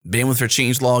Bandwidth for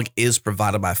Changelog is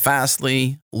provided by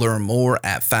Fastly. Learn more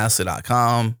at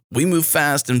fastly.com. We move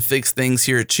fast and fix things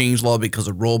here at Changelog because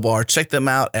of Rollbar. Check them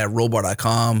out at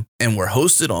rollbar.com. And we're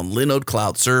hosted on Linode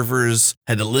Cloud servers.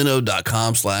 Head to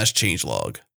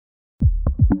linode.com/changelog.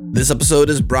 This episode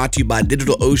is brought to you by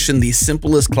DigitalOcean, the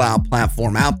simplest cloud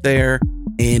platform out there.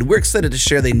 And we're excited to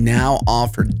share they now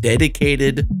offer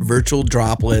dedicated virtual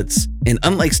droplets. And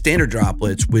unlike standard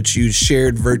droplets, which use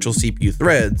shared virtual CPU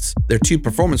threads, their two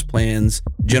performance plans,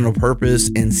 general purpose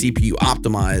and CPU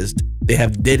optimized, they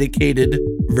have dedicated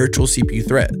virtual CPU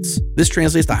threads. This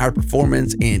translates to higher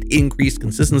performance and increased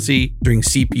consistency during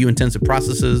CPU intensive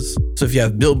processes. So if you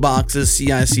have build boxes,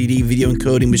 CI/CD, video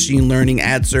encoding, machine learning,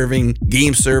 ad serving,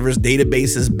 game servers,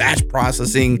 databases, batch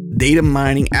processing, data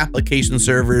mining, application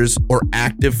servers, or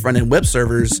active front-end web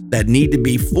servers that need to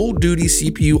be full duty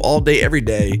CPU all day, every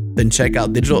day, then check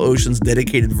out DigitalOcean's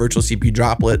dedicated virtual CPU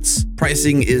droplets.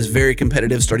 Pricing is very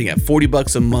competitive, starting at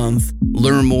 $40 a month.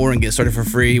 Learn more and get started for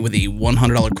free with a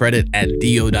 $100 credit at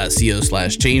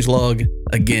do.co/changelog.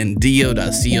 Again,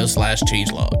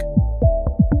 do.co/changelog.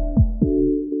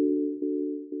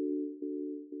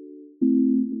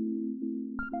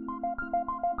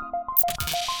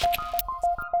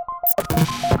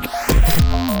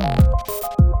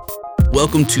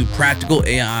 Welcome to Practical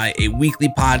AI, a weekly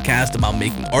podcast about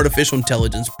making artificial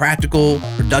intelligence practical,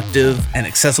 productive, and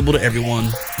accessible to everyone.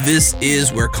 This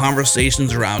is where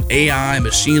conversations around AI,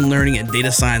 machine learning, and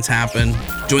data science happen.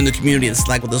 Join the community and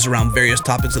Slack with us around various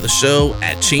topics of the show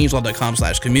at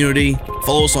changelog.com/community.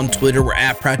 Follow us on Twitter. We're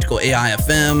at Practical AI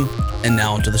FM. And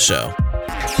now onto the show.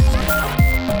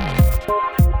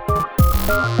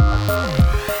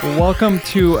 Welcome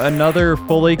to another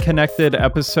fully connected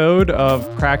episode of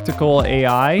Practical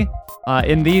AI.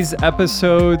 In these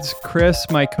episodes, Chris,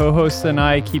 my co-host, and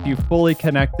I keep you fully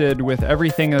connected with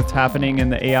everything that's happening in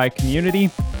the AI community.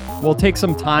 We'll take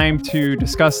some time to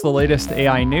discuss the latest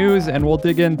AI news, and we'll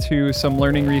dig into some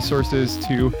learning resources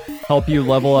to help you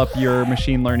level up your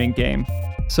machine learning game.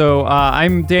 So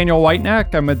I'm Daniel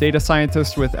Whitenack. I'm a data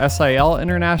scientist with SIL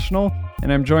International.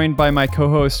 And I'm joined by my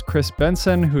co-host, Chris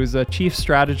Benson, who's a chief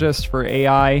strategist for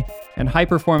AI and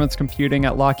high-performance computing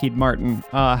at Lockheed Martin.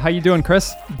 How you doing,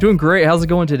 Chris? Doing great. How's it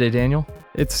going today, Daniel?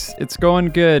 It's going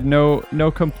good. No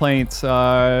complaints.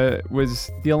 Was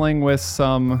dealing with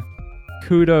some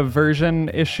CUDA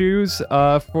version issues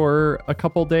for a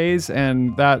couple days,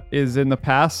 and that is in the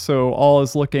past. So all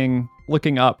is looking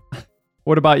up.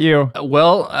 What about you?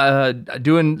 Well,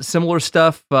 doing similar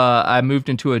stuff. I moved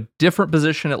into a different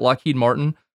position at Lockheed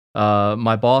Martin.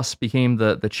 My boss became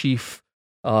the chief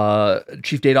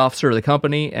data officer of the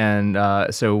company, and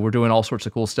so we're doing all sorts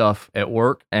of cool stuff at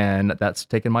work, and that's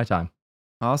taking my time.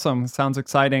 Awesome. Sounds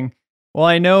exciting. Well,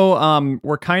 I know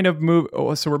we're kind of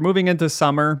we're moving into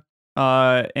summer,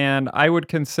 and I would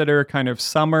consider kind of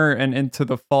summer and into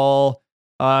the fall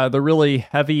the really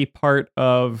heavy part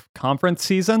of conference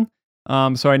season.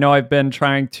 So I know I've been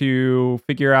trying to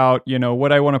figure out,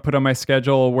 what I want to put on my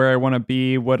schedule, where I want to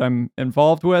be, what I'm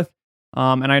involved with.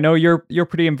 And I know you're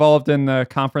pretty involved in the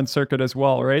conference circuit as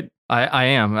well, right? I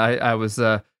am. I was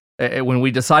when we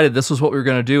decided this was what we were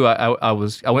going to do. I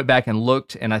went back and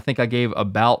looked, and I think I gave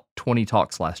about 20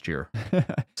 talks last year.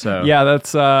 So yeah,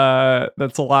 that's a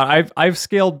lot. I've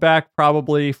scaled back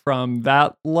probably from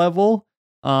that level.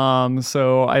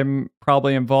 So I'm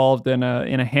probably involved in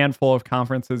a handful of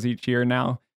conferences each year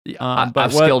now. But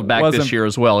I've scaled back this year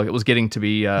as well. It was getting to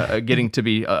be a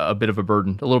bit of a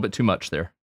burden, a little bit too much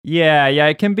there. Yeah,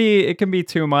 it can be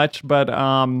too much, but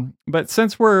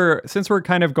since we're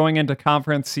kind of going into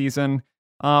conference season,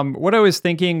 what I was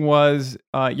thinking was,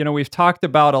 we've talked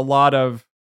about a lot of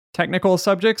technical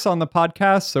subjects on the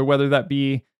podcast, so whether that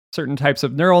be certain types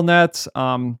of neural nets,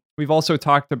 we've also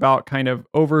talked about kind of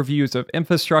overviews of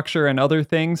infrastructure and other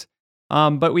things,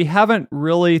 but we haven't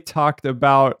really talked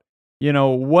about,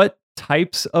 what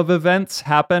types of events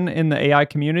happen in the AI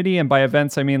community. And by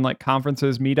events, I mean like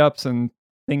conferences, meetups, and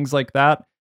things like that.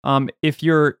 If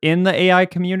you're in the AI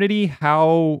community,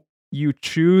 how you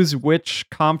choose which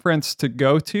conference to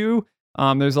go to.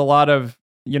 There's a lot of,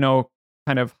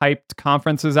 kind of hyped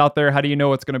conferences out there. How do you know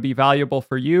what's going to be valuable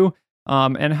for you?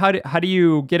 And how do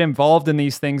you get involved in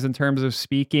these things in terms of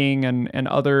speaking and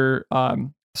other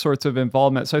sorts of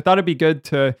involvement? So I thought it'd be good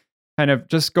to kind of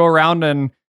just go around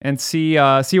and see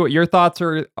what your thoughts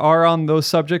are on those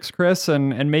subjects, Chris,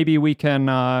 and maybe we can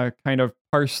kind of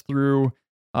parse through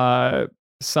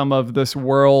some of this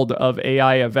world of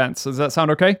AI events. Does that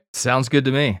sound okay? Sounds good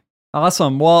to me.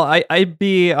 Awesome. Well, I'd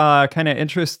be kind of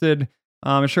interested,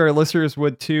 I'm sure our listeners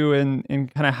would too, in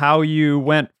kind of how you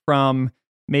went from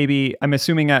maybe I'm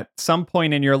assuming at some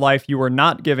point in your life you were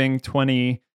not giving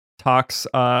 20 talks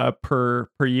per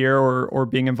year or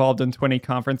being involved in 20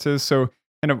 conferences. So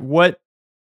kind of what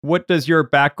does your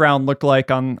background look like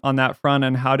on that front,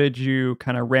 and how did you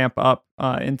kind of ramp up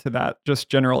into that just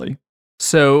generally?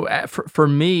 So for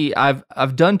me,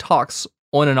 I've done talks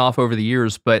on and off over the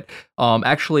years, but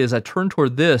actually, as I turn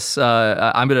toward this,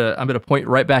 I'm gonna point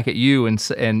right back at you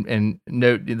and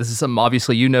note this is something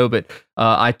obviously you know, but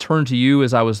I turned to you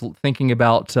as I was thinking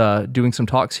about doing some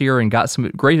talks here and got some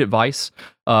great advice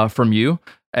from you.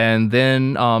 And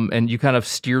then and you kind of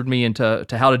steered me into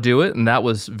how to do it, and that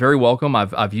was very welcome.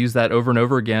 I've used that over and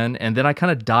over again, and then I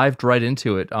kind of dived right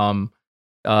into it. And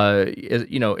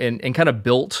kind of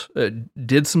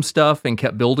did some stuff and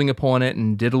kept building upon it,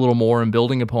 and did a little more and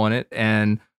building upon it.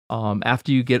 And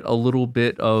after you get a little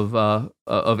bit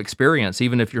of experience,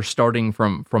 even if you're starting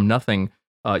from nothing,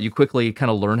 you quickly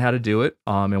kind of learn how to do it.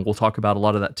 And we'll talk about a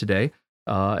lot of that today.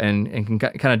 And can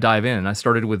kind of dive in. I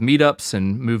started with meetups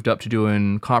and moved up to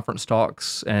doing conference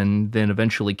talks, and then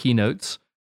eventually keynotes,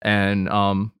 and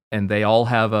they all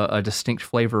have a distinct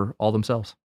flavor all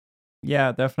themselves.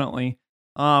 Yeah, definitely.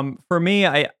 For me,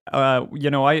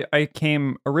 I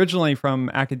came originally from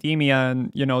academia,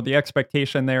 and the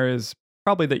expectation there is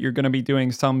probably that you're going to be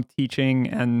doing some teaching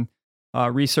and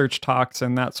research talks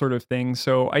and that sort of thing.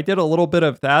 So I did a little bit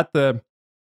of that.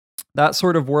 That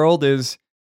sort of world is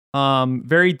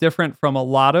very different from a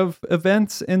lot of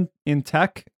events in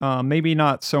tech. Maybe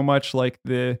not so much like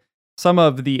some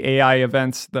of the AI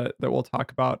events that we'll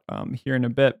talk about here in a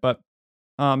bit. But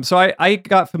so I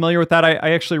got familiar with that.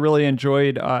 I actually really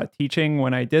enjoyed teaching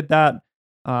when I did that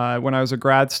when I was a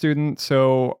grad student.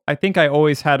 So I think I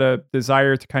always had a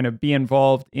desire to kind of be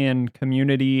involved in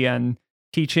community and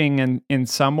teaching in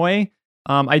some way.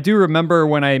 I do remember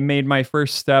when I made my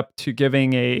first step to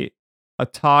giving a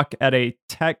talk at a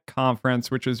tech conference,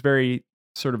 which was very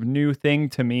sort of new thing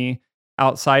to me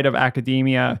outside of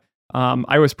academia.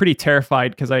 I was pretty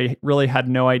terrified because I really had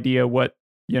no idea what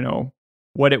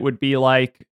it would be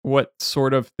like, what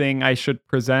sort of thing I should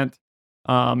present,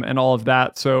 and all of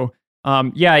that. So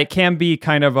yeah, it can be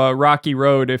kind of a rocky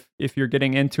road if you're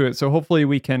getting into it. So hopefully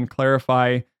we can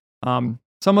clarify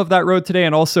some of that road today.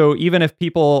 And also, even if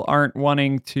people aren't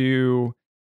wanting to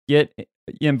get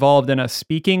involved in a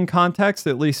speaking context,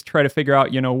 at least try to figure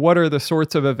out, what are the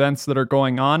sorts of events that are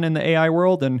going on in the AI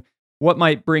world and what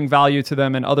might bring value to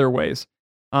them in other ways.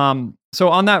 So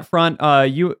on that front,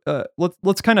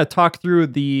 let's kind of talk through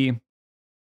the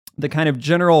kind of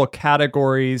general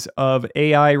categories of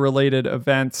AI related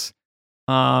events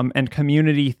and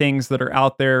community things that are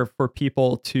out there for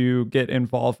people to get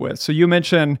involved with. So you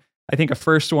mentioned, I think a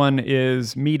first one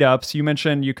is meetups. You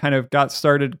mentioned you kind of got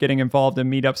started getting involved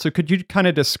in meetups. So could you kind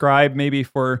of describe maybe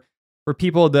for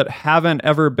people that haven't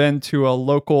ever been to a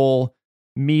local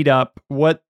meetup,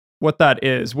 what that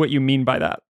is, what you mean by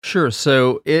that? Sure.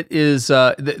 So it is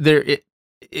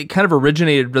it kind of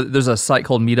originated. There's a site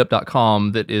called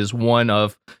meetup.com that is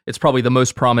it's probably the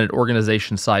most prominent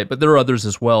organization site, but there are others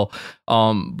as well.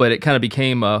 But it kind of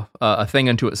became a thing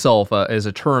unto itself as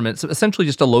a term. It's essentially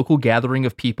just a local gathering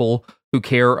of people who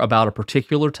care about a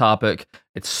particular topic.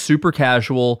 It's super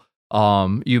casual.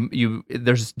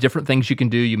 There's different things you can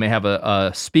do. You may have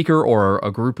a speaker or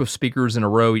a group of speakers in a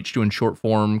row, each doing short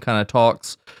form kind of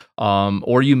talks.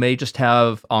 Or you may just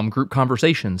have group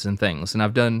conversations and things. And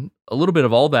I've done a little bit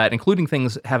of all that, including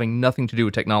things having nothing to do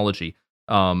with technology.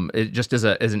 It just as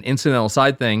an incidental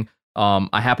side thing.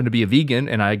 I happen to be a vegan,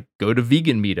 and I go to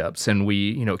vegan meetups, and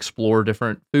we explore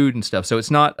different food and stuff. So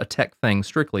it's not a tech thing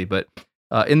strictly, but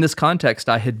in this context,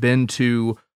 I had been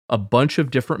to a bunch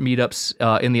of different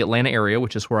meetups in the Atlanta area,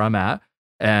 which is where I'm at.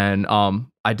 And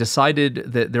I decided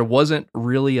that there wasn't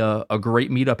really a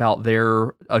great meetup out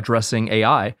there addressing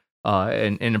AI,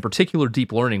 and in particular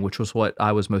deep learning, which was what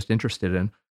I was most interested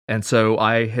in. And so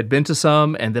I had been to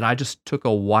some, and then I just took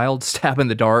a wild stab in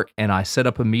the dark, and I set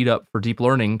up a meetup for deep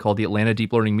learning called the Atlanta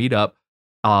Deep Learning Meetup.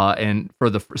 And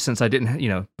since I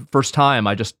didn't, first time,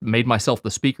 I just made myself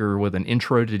the speaker with an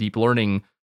intro to deep learning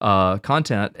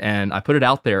content, and I put it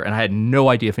out there, and I had no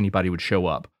idea if anybody would show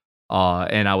up.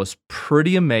 And I was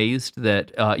pretty amazed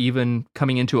that even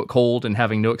coming into it cold and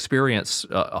having no experience,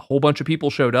 a whole bunch of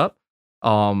people showed up,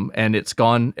 and it's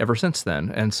gone ever since then.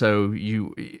 And so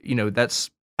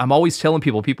I'm always telling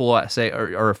people I say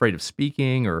are afraid of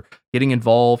speaking or getting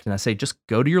involved, and I say just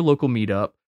go to your local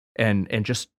meetup and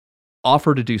just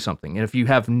offer to do something. And if you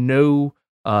have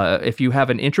if you have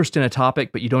an interest in a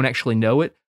topic but you don't actually know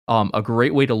it, a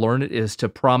great way to learn it is to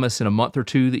promise in a month or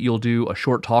two that you'll do a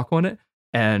short talk on it.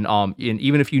 And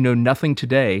even if you know nothing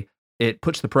today, it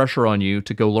puts the pressure on you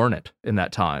to go learn it in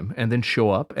that time, and then show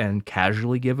up and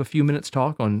casually give a few minutes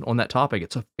talk on that topic.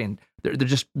 There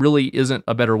just really isn't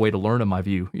a better way to learn, in my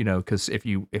view. Because if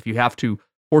you have to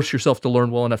force yourself to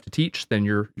learn well enough to teach, then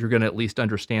you're going to at least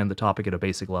understand the topic at a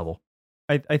basic level.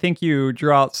 I think you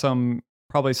drew out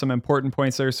probably some important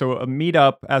points there. So a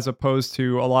meetup, as opposed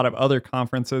to a lot of other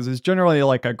conferences, is generally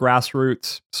like a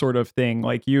grassroots sort of thing.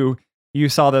 Like you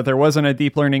saw that there wasn't a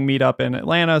deep learning meetup in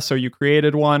Atlanta, so you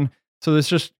created one. So there's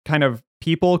just kind of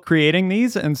people creating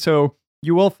these. And so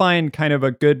you will find kind of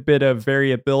a good bit of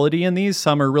variability in these.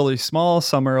 Some are really small,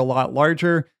 some are a lot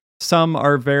larger, some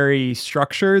are very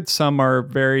structured, some are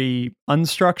very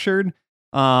unstructured.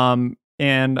 And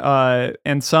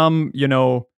some,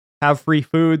 have free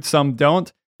food, some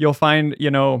don't. You'll find,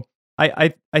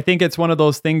 I think it's one of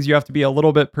those things you have to be a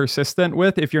little bit persistent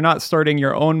with. If you're not starting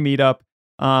your own meetup,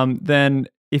 then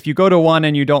if you go to one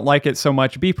and you don't like it so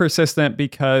much, be persistent,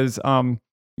 because, I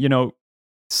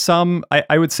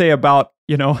would say about,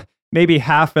 maybe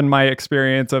half in my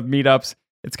experience of meetups,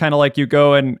 it's kind of like you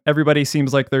go and everybody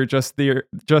seems like they're just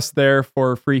there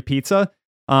for free pizza.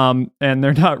 And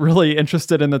they're not really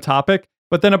interested in the topic.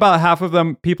 But then about half of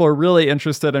them, people are really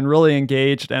interested and really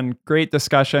engaged, and great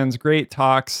discussions, great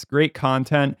talks, great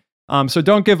content. So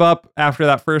don't give up after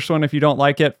that first one. If you don't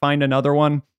like it, find another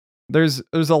one. There's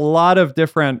a lot of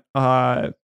different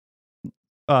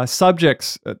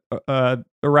subjects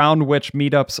around which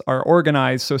meetups are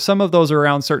organized. So some of those are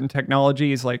around certain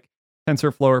technologies like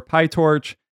TensorFlow or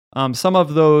PyTorch. Some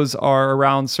of those are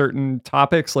around certain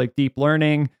topics like deep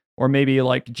learning, or maybe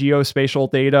like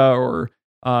geospatial data, or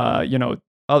other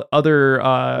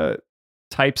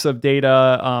types of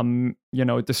data,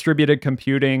 distributed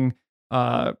computing,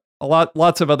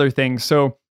 lots of other things.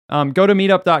 So go to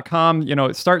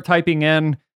meetup.com, start typing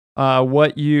in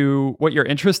what you're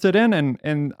interested in,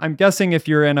 and I'm guessing if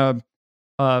you're in a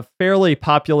fairly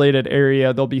populated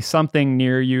area, there'll be something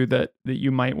near you that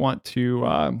you might want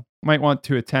to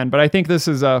attend. But I think this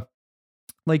is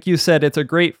like you said, it's a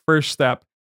great first step.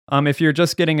 If you're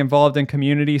just getting involved in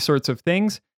community sorts of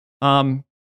things, go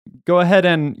ahead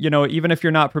and, even if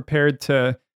you're not prepared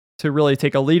to really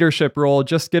take a leadership role,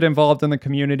 just get involved in the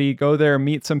community, go there,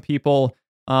 meet some people,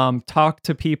 talk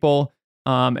to people,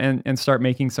 and start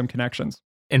making some connections.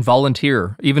 And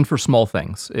volunteer, even for small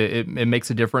things. It makes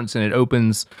a difference, and it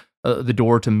opens the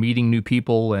door to meeting new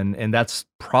people. And that's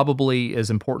probably as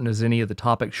important as any of the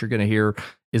topics you're going to hear,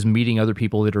 is meeting other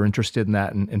people that are interested in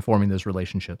that and forming those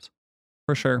relationships.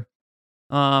 For sure.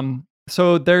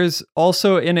 So there's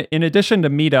also, in addition to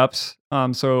meetups,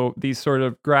 so these sort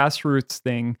of grassroots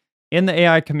thing in the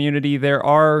AI community, there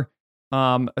are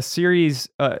a series,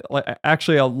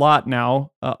 actually a lot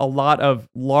now, a lot of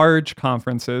large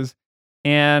conferences.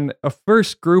 And a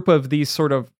first group of these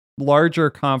sort of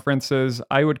larger conferences,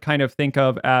 I would kind of think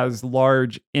of as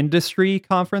large industry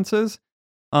conferences.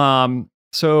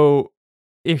 So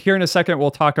here in a second,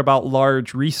 we'll talk about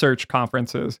large research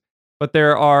conferences. But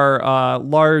there are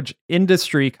large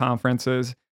industry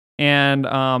conferences, and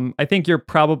I think you're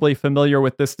probably familiar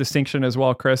with this distinction as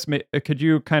well, Chris. Could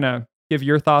you kind of give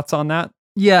your thoughts on that?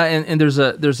 Yeah, and there's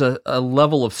a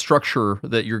level of structure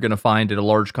that you're going to find at a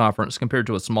large conference compared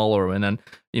to a smaller one, and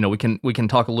we can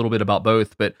talk a little bit about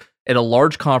both. But at a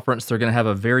large conference, they're going to have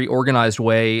a very organized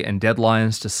way and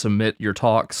deadlines to submit your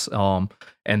talks.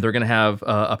 And they're going to have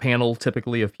a panel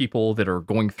typically of people that are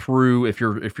going through, if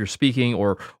you're speaking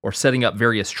or setting up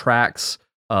various tracks.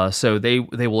 So they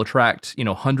will attract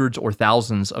hundreds or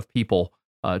thousands of people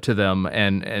to them,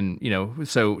 and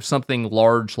so something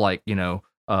large like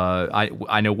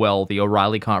I know well the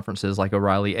O'Reilly conferences like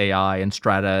O'Reilly AI and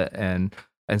Strata and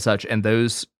such, and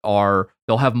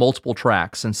they'll have multiple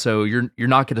tracks, and so you're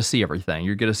not going to see everything.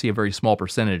 You're going to see a very small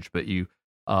percentage, but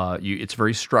it's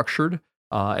very structured.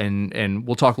 And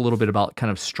we'll talk a little bit about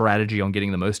kind of strategy on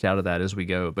getting the most out of that as we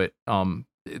go. But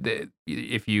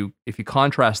if you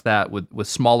contrast that with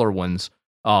smaller ones,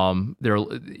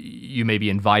 you may be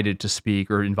invited to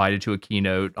speak or invited to a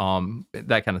keynote,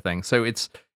 that kind of thing. So it's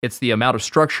the amount of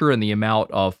structure and the amount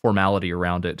of formality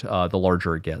around it, the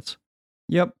larger it gets.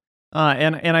 Yep.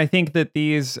 And I think that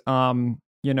these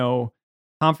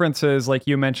conferences, like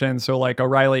you mentioned, so like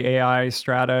O'Reilly AI,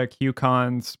 Strata,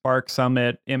 QCon, Spark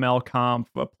Summit, MLConf,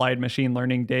 Applied Machine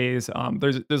Learning Days.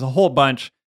 There's a whole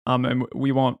bunch, and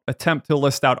we won't attempt to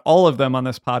list out all of them on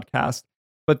this podcast.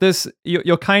 But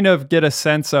you'll kind of get a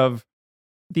sense of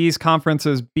these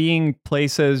conferences being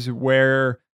places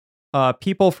where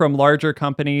people from larger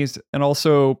companies and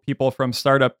also people from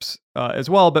startups as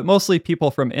well, but mostly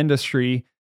people from industry,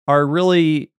 are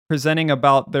really presenting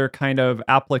about their kind of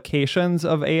applications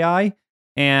of AI.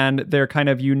 and their kind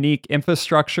of unique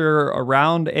infrastructure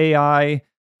around AI,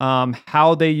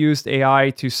 how they used AI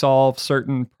to solve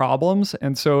certain problems.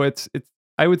 And so it's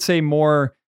I would say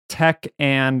more tech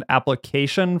and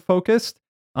application focused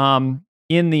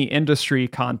in the industry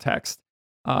context,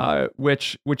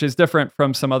 which is different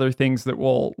from some other things that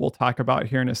we'll talk about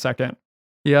here in a second.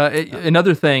 Yeah,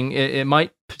 another thing, it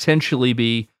might potentially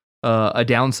be a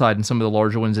downside in some of the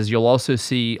larger ones is you'll also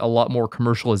see a lot more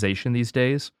commercialization these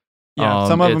days. Yeah,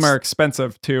 some of them are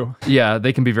expensive too. Yeah,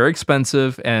 they can be very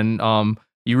expensive, and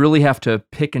you really have to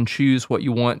pick and choose what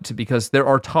you want to, because there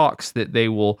are talks that they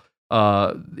will.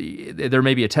 There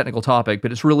may be a technical topic,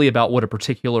 but it's really about what a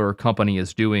particular company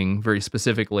is doing very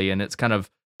specifically, and it's kind of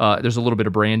there's a little bit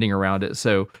of branding around it.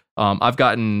 So I've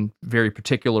gotten very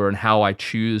particular in how I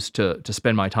choose to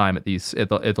spend my time at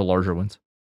the larger ones.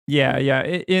 Yeah.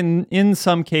 In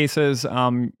some cases,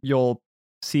 you'll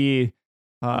see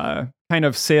kind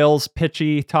of sales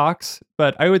pitchy talks,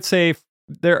 but I would say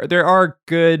there are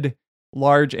good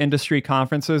large industry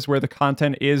conferences where the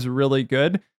content is really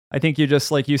good. I think you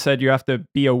just, like you said, you have to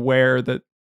be aware that,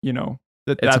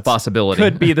 that's a possibility.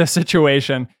 Could be the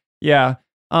situation. Yeah.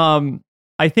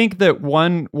 I think that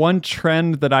one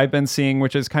trend that I've been seeing,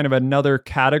 which is kind of another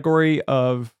category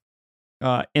of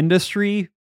industry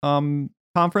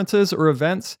conferences or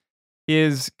events,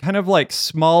 is kind of like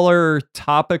smaller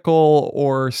topical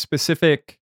or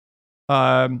specific,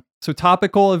 so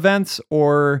topical events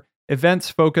or events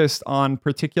focused on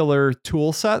particular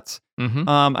tool sets. Mm-hmm.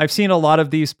 I've seen a lot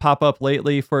of these pop up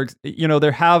lately.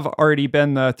 There have already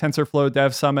been the TensorFlow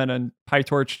Dev Summit and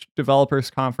PyTorch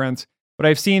Developers Conference, but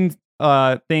I've seen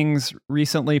things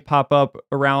recently pop up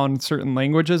around certain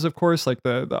languages, of course, like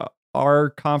the R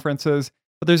conferences.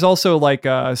 But there's also like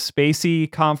a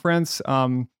spacey conference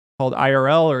called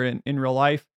IRL, or in real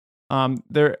life.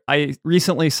 I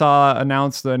recently saw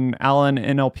announced an Allen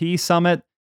NLP Summit.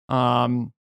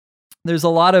 There's a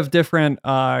lot of different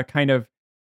kind of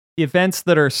events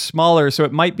that are smaller, so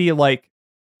it might be like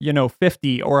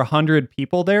 50 or 100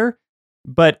 people there,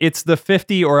 but it's the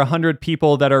 50 or 100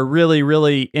 people that are really,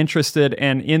 really interested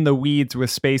and in the weeds with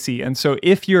spacey. And so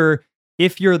if you're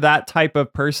that type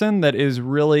of person that is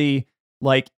really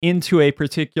like into a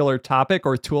particular topic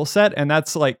or tool set, and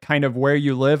that's like kind of where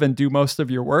you live and do most of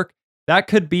your work, that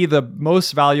could be the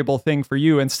most valuable thing for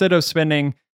you. Instead of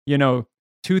spending $2,000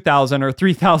 or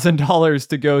 $3,000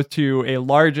 to go to a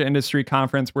large industry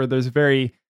conference where there's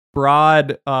very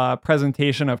broad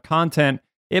presentation of content,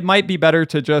 it might be better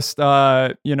to just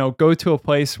go to a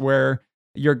place where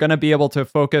you're going to be able to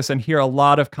focus and hear a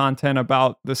lot of content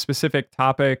about the specific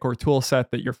topic or tool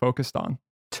set that you're focused on.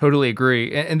 Totally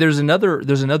agree. And there's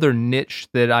another niche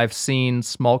that I've seen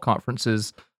small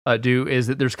conferences do, is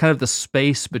that there's kind of the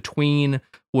space between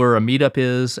where a meetup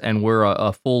is and where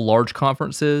a full large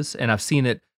conference is. And I've seen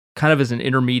it kind of as an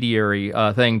intermediary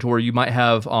thing, to where you might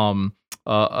have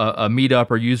a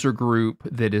meetup or user group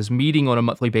that is meeting on a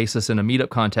monthly basis in a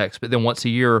meetup context, but then once a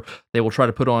year they will try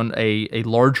to put on a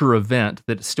larger event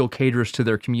that still caters to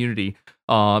their community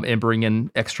and bring in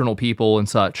external people and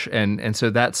such. And so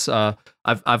that's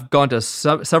I've gone to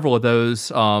several of those.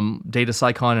 Data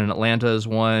SciCon in Atlanta is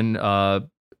one.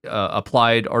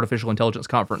 Applied Artificial Intelligence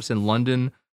Conference in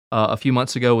London a few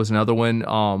months ago was another one.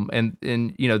 And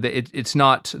it's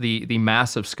not the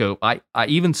massive scope. I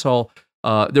even saw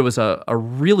there was a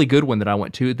really good one that I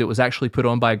went to that was actually put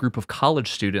on by a group of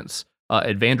college students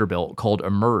at Vanderbilt called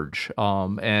Emerge.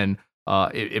 And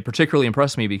it particularly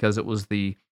impressed me because it was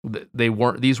these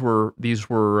were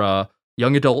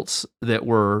young adults that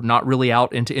were not really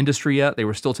out into industry yet. They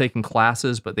were still taking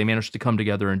classes, but they managed to come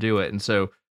together and do it. And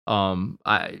so and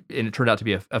it turned out to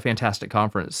be a fantastic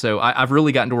conference. So I've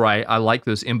really gotten to where I like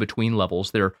those in between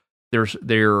levels.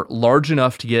 They're large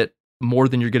enough to get more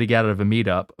than you're going to get out of a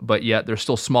meetup, but yet they're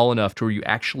still small enough to where you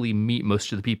actually meet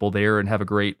most of the people there and have a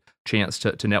great chance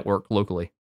to network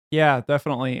locally. Yeah,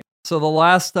 definitely. So the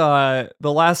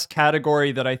last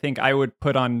category that I think I would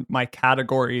put on my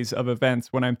categories of events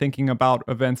when I'm thinking about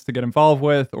events to get involved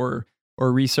with or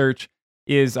research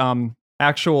is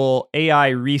actual AI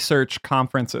research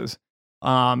conferences.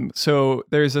 So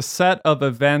there's a set of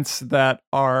events that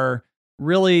are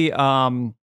really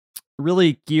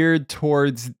geared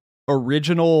towards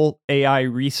original AI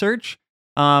research.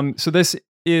 So this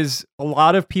is a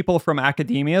lot of people from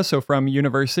academia, so from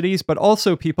universities, but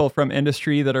also people from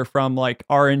industry that are from like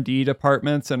R&D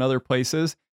departments and other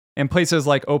places, and places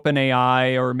like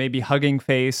OpenAI or maybe Hugging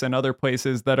Face and other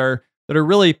places that are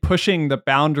really pushing the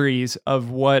boundaries of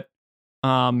what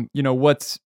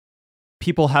what's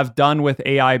people have done with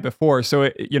AI before. So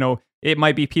it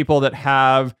might be people that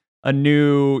have a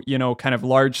new, kind of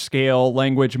large scale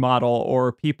language model,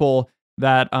 or people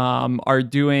that are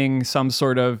doing some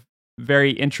sort of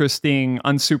very interesting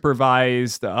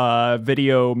unsupervised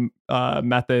video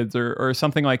methods or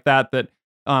something like that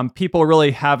people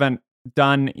really haven't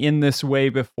done in this way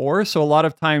before. So a lot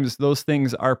of times those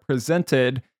things are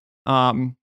presented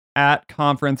at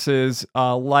conferences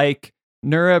like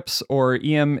NeurIPS or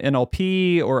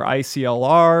EMNLP or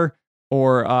ICLR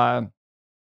or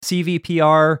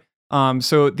CVPR.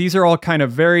 So these are all kind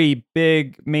of very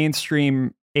big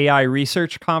mainstream AI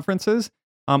research conferences.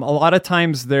 A lot of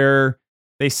times they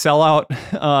sell out,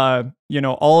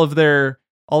 all of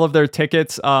their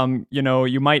tickets.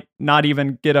 You might not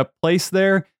even get a place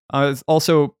there. It's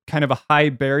also kind of a high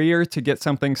barrier to get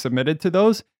something submitted to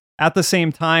those. At the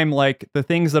same time, like the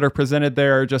things that are presented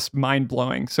there are just mind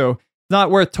blowing. So it's not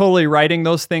worth totally writing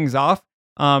those things off.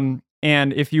 And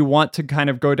if you want to kind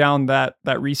of go down that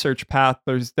research path,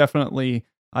 there's definitely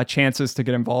chances to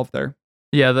get involved there.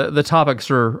 Yeah, the topics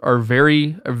are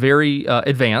very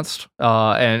advanced,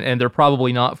 and they're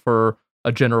probably not for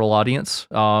a general audience.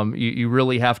 You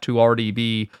really have to already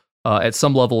be at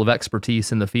some level of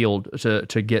expertise in the field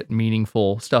to get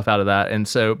meaningful stuff out of that. And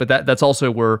so, but that's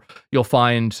also where you'll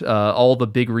find all the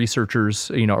big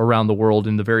researchers, around the world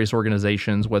in the various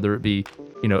organizations, whether it be,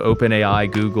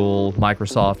 OpenAI, Google,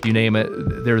 Microsoft, you name it,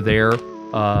 they're there.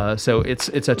 So it's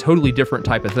a totally different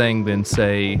type of thing than,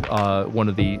 say, one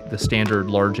of the standard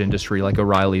large industry like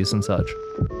O'Reilly's and such.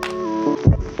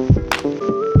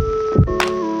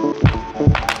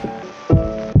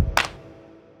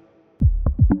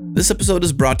 This episode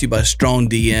is brought to you by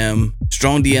StrongDM.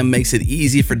 StrongDM makes it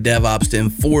easy for DevOps to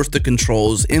enforce the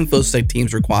controls InfoSec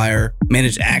teams require,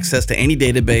 manage access to any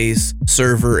database,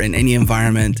 server, in any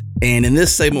environment. And in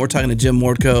this segment, we're talking to Jim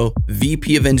Mordko,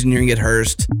 VP of Engineering at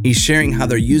Hearst. He's sharing how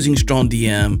they're using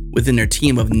StrongDM within their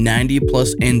team of 90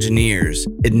 plus engineers.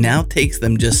 It now takes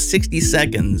them just 60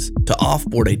 seconds to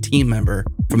offboard a team member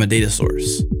from a data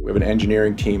source. We have an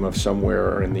engineering team of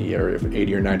somewhere in the area of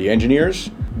 80 or 90 engineers.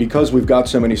 Because we've got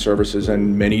so many services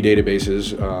and many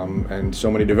databases and so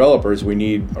many developers, we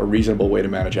need a reasonable way to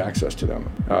manage access to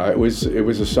them. It was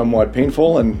a somewhat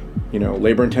painful and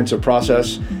labor-intensive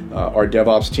process. Our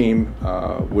DevOps team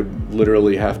would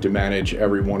literally have to manage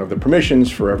every one of the permissions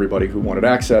for everybody who wanted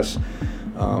access.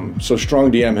 So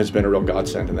StrongDM has been a real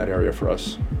godsend in that area for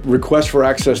us. Requests for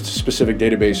access to specific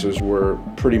databases were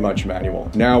pretty much manual.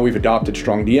 Now we've adopted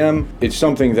StrongDM. It's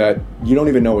something that you don't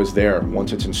even know is there.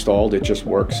 Once it's installed, it just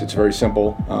works. It's very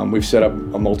simple. We've set up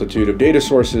a multitude of data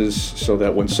sources so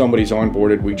that when somebody's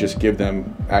onboarded, we just give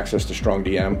them access to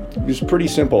StrongDM. It's pretty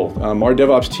simple. Our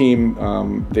DevOps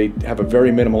team, they have a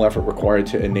very minimal effort required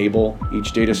to enable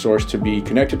each data source to be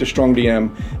connected to StrongDM,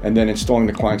 and then installing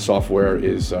the client software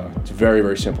is it's very,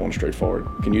 very simple and straightforward.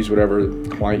 You can use whatever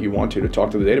client you want to talk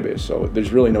to the database, so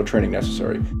there's really no training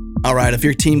necessary. All right, if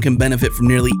your team can benefit from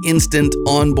nearly instant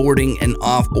onboarding and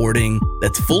offboarding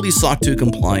that's fully SOC 2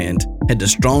 compliant, head to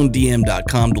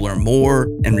strongdm.com to learn more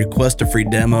and request a free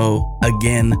demo.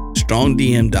 Again,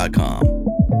 strongdm.com.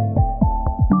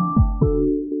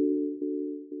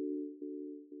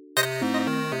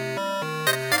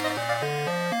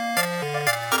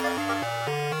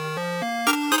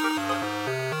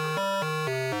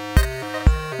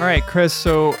 All right, Chris,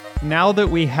 so now that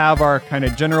we have our kind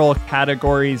of general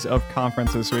categories of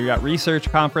conferences, so we've got research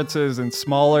conferences and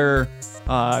smaller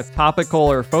topical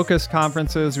or focused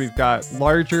conferences, we've got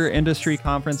larger industry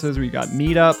conferences, we've got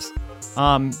meetups.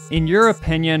 In your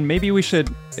opinion, maybe we should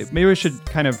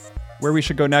kind of, where we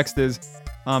should go next is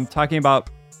talking about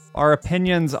our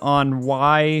opinions on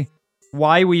why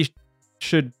we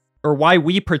should, or why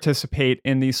we participate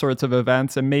in these sorts of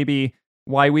events, and maybe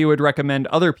why we would recommend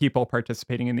other people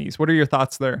participating in these. What are your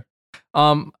thoughts there?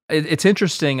 It's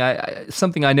interesting.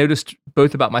 Something I noticed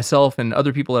both about myself and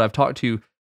other people that I've talked to.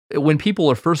 When people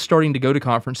are first starting to go to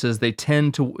conferences, they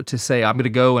tend to say, "I'm going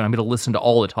to go and I'm going to listen to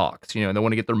all the talks." They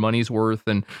want to get their money's worth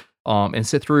and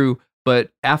sit through. But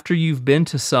after you've been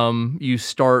to some, you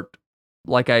start,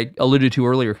 like I alluded to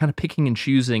earlier, kind of picking and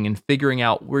choosing and figuring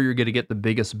out where you're going to get the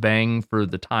biggest bang for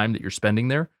the time that you're spending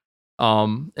there.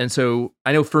 And so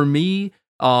I know for me,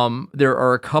 there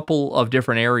are a couple of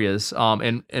different areas.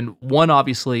 And one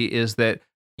obviously is that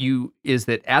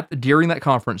during that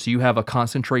conference, you have a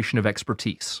concentration of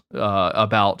expertise,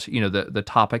 about, the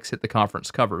topics that the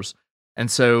conference covers. And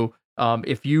so,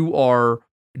 if you are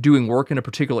doing work in a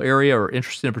particular area or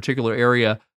interested in a particular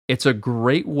area, it's a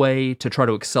great way to try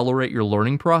to accelerate your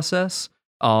learning process.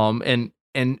 And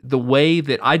the way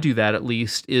that I do that, at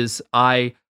least, is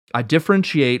I I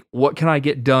differentiate what can I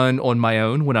get done on my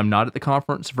own when I'm not at the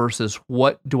conference versus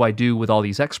what do I do with all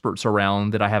these experts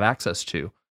around that I have access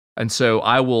to. And so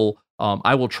I will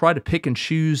try to pick and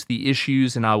choose the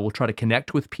issues, and I will try to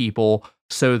connect with people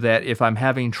so that if I'm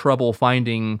having trouble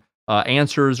finding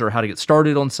answers or how to get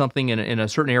started on something in a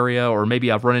certain area, or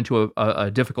maybe I've run into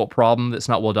a difficult problem that's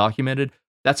not well documented,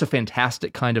 that's a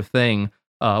fantastic kind of thing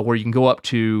where you can go up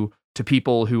to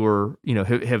people who are,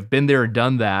 who have been there and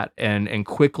done that and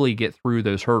quickly get through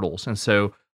those hurdles. And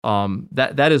so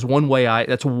that is one way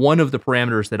that's one of the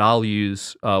parameters that I'll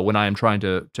use when I am trying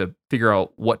to figure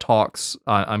out what talks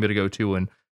I'm going to go to and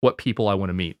what people I want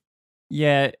to meet.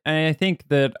 Yeah, and I think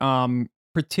that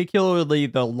particularly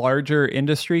the larger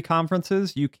industry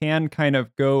conferences, you can kind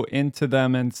of go into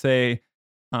them and say,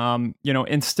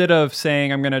 instead of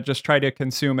saying I'm going to just try to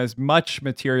consume as much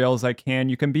material as I can,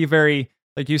 you can be very,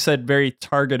 like you said, very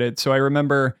targeted. So I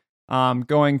remember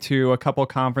going to a couple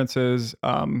conferences,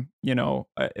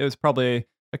 it was probably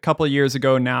a couple of years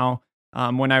ago now,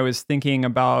 when I was thinking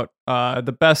about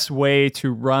the best way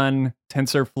to run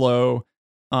TensorFlow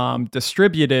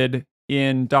distributed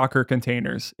in Docker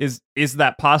containers. Is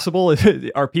that possible?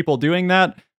 Are people doing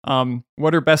that?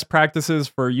 What are best practices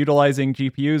for utilizing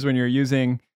GPUs when you're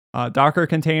using Docker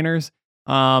containers?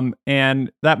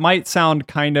 And that might sound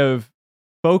kind of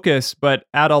focused, but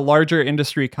at a larger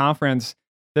industry conference,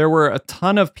 there were a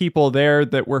ton of people there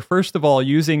that were, first of all,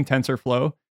 using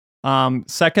TensorFlow.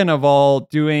 Second of all,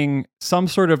 doing some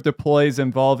sort of deploys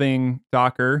involving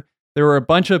Docker. There were a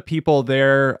bunch of people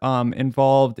there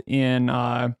involved in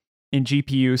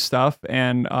GPU stuff,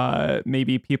 and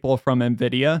maybe people from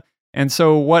NVIDIA. And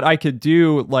so what I could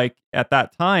do, like at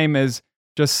that time, is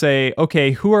just say,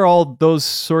 okay, who are all those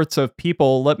sorts of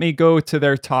people? Let me go to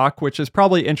their talk, which is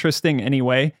probably interesting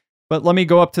anyway, but let me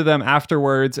go up to them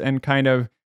afterwards and kind of,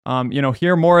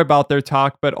 hear more about their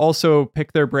talk, but also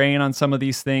pick their brain on some of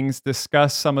these things,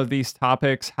 discuss some of these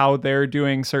topics, how they're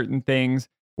doing certain things,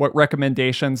 what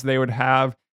recommendations they would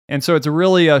have. And so it's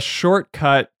really a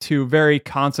shortcut to very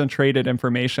concentrated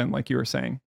information, like you were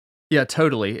saying. Yeah,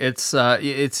 totally.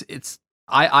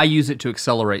 I use it to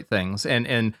accelerate things,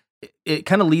 and it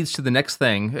kind of leads to the next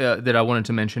thing that I wanted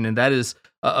to mention, and that is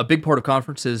a big part of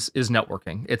conferences is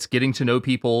networking. It's getting to know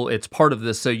people. It's part of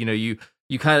this. So you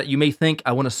may think,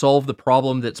 I want to solve the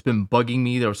problem that's been bugging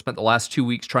me that I've spent the last 2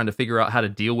 weeks trying to figure out how to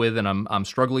deal with, and I'm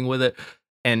struggling with it.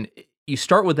 And you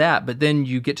start with that, but then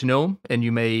you get to know them, and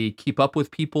you may keep up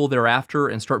with people thereafter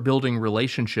and start building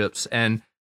relationships. And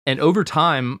over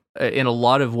time, in a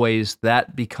lot of ways,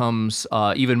 that becomes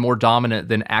even more dominant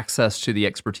than access to the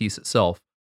expertise itself.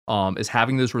 Is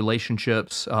having those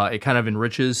relationships. It kind of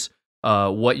enriches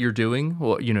what you're doing,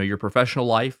 your professional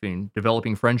life and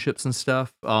developing friendships and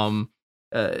stuff.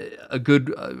 As a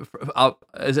good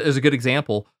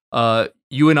example,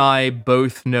 you and I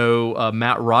both know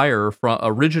Matt Ryer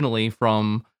originally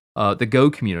from the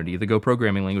Go community, the Go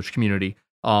programming language community.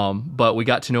 But we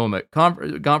got to know him at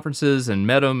conferences and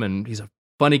met him, and he's a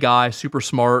funny guy, super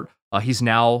smart. He's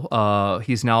now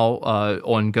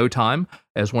on Go Time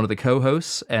as one of the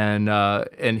co-hosts,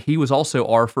 and he was also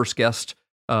our first guest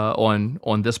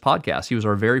on this podcast. He was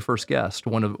our very first guest,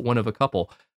 one of a couple.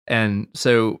 And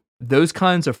so those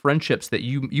kinds of friendships that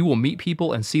you will meet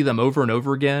people and see them over and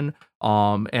over again.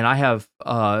 And I have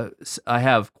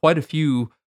quite a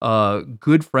few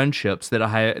good friendships that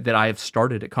I have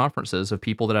started at conferences of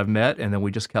people that I've met, and then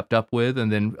we just kept up with,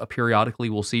 and then periodically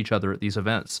we'll see each other at these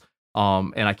events.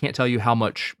 And I can't tell you how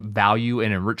much value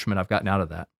and enrichment I've gotten out of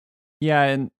that. Yeah,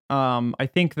 and I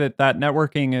think that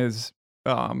networking is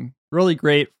really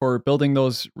great for building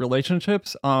those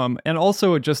relationships, and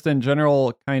also just in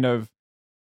general, kind of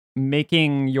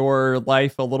making your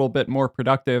life a little bit more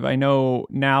productive. I know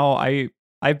now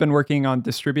I've been working on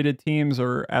distributed teams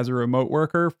or as a remote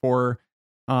worker for,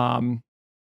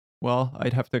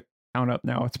 I'd have to count up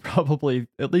now. It's probably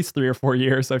at least 3 or 4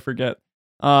 years. I forget.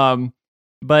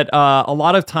 But a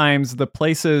lot of times the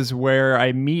places where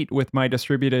I meet with my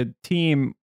distributed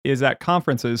team is at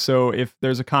conferences. So if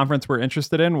there's a conference we're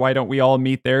interested in, why don't we all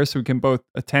meet there so we can both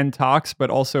attend talks, but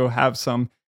also have some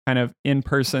kind of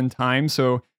in-person time.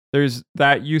 So there's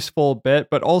that useful bit.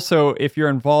 But also if you're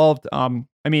involved, the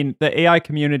AI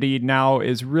community now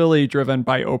is really driven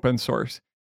by open source.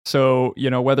 So,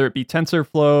 whether it be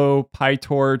TensorFlow,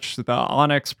 PyTorch, the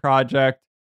Onyx project,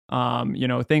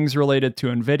 things related to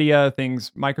NVIDIA,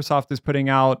 things Microsoft is putting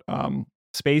out,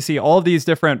 Spacey, all of these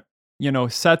different,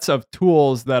 sets of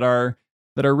tools that are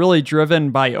really driven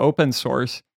by open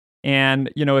source.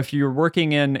 And, if you're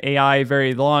working in AI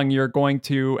very long, you're going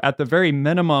to, at the very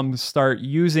minimum, start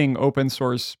using open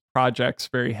source projects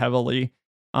very heavily.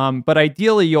 But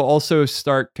ideally, you'll also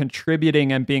start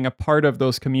contributing and being a part of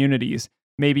those communities.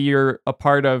 Maybe you're a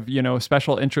part of,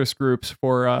 special interest groups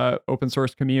for open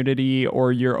source community,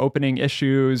 or you're opening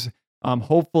issues.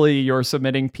 Hopefully, you're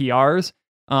submitting PRs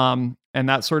and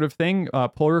that sort of thing,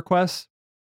 pull requests.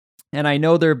 And I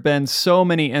know there have been so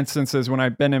many instances when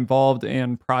I've been involved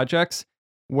in projects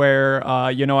where,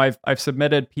 I've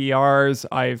submitted PRs,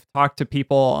 I've talked to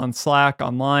people on Slack,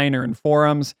 online, or in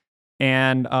forums,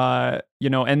 and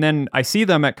and then I see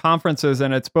them at conferences,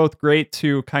 and it's both great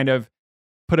to kind of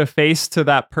put a face to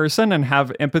that person and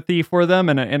have empathy for them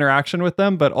and an interaction with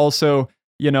them, but also,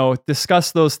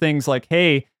 discuss those things like,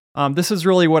 hey, this is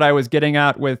really what I was getting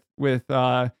at with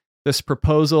this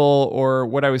proposal, or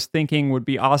what I was thinking would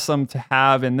be awesome to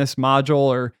have in this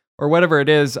module, or whatever it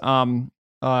is.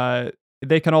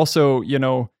 They can also,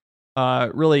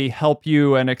 really help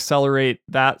you and accelerate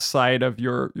that side of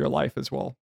your life as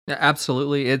well. Yeah,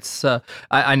 absolutely. It's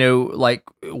I know, like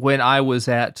when I was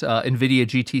at NVIDIA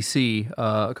GTC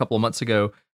a couple of months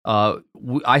ago,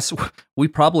 we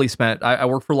probably spent. I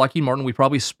work for Lockheed Martin. We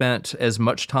probably spent as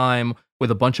much time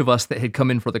with a bunch of us that had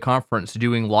come in for the conference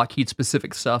doing Lockheed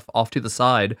specific stuff off to the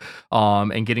side,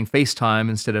 and getting FaceTime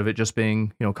instead of it just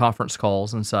being conference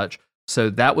calls and such. So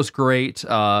that was great.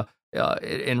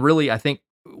 And really, I think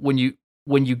when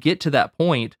you get to that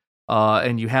point,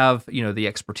 and you have the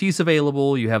expertise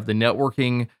available, you have the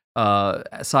networking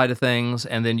side of things,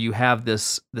 and then you have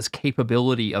this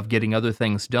capability of getting other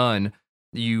things done,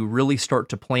 you really start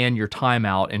to plan your time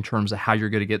out in terms of how you're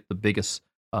going to get the biggest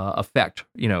effect,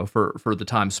 for the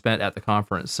time spent at the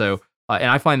conference. So, and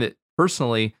I find that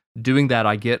personally, doing that,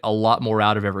 I get a lot more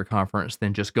out of every conference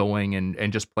than just going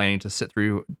and just planning to sit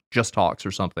through just talks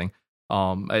or something.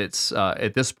 It's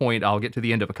at this point, I'll get to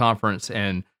the end of a conference,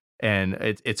 and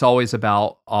it's always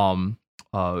about,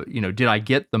 did I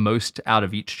get the most out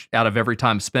of every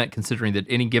time spent, considering that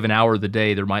any given hour of the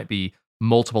day, there might be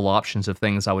multiple options of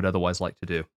things I would otherwise like to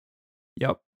do.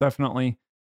 Yep, definitely.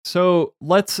 So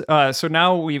so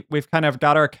now we've kind of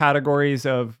got our categories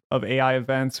of AI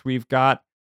events. We've got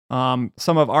some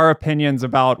of our opinions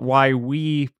about why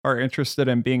we are interested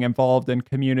in being involved in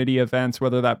community events,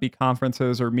 whether that be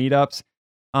conferences or meetups.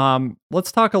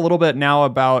 Let's talk a little bit now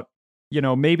about,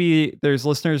 maybe there's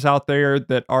listeners out there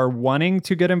that are wanting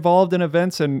to get involved in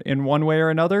events in one way or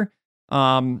another.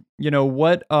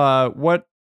 What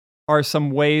are some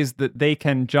ways that they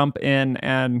can jump in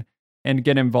and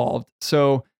get involved?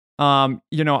 So,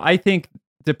 I think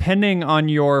depending on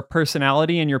your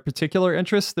personality and your particular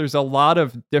interests, there's a lot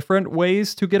of different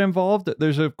ways to get involved.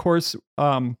 There's, of course,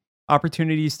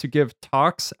 opportunities to give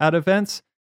talks at events,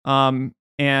 and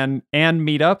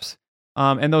meetups.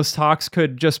 And those talks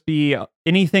could just be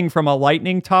anything from a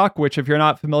lightning talk, which, if you're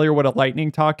not familiar what a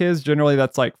lightning talk is, generally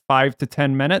that's like 5 to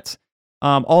 10 minutes,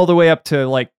 all the way up to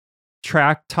like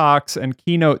track talks and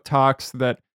keynote talks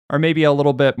that are maybe a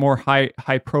little bit more high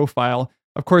profile.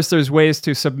 Of course, there's ways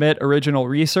to submit original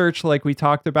research like we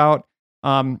talked about.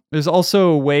 There's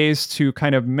also ways to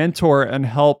kind of mentor and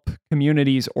help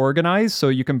communities organize. So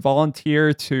you can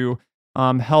volunteer to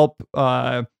help,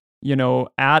 at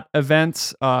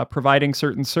events, providing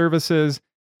certain services,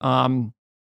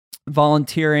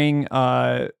 volunteering,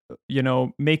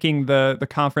 making the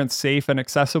conference safe and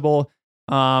accessible.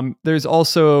 There's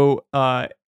also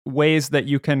ways that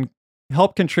you can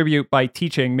help contribute by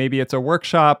teaching. Maybe it's a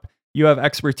workshop. You have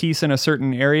expertise in a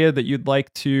certain area that you'd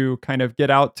like to kind of get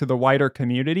out to the wider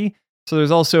community. So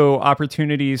there's also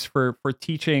opportunities for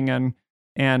teaching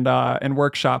and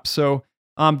workshops. So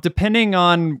depending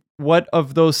on what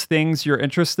of those things you're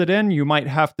interested in, you might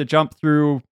have to jump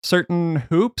through certain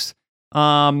hoops.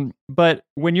 But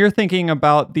when you're thinking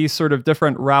about these sort of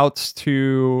different routes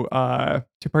to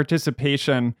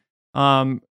participation,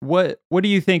 what do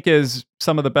you think is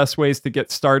some of the best ways to get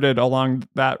started along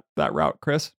that route,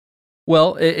 Chris?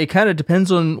 Well, it kind of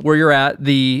depends on where you're at.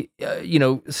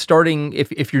 Starting,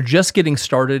 if you're just getting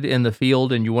started in the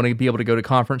field and you want to be able to go to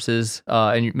conferences,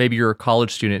 and maybe you're a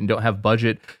college student and don't have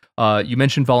budget, you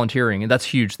mentioned volunteering, and that's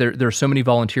huge. There are so many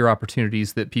volunteer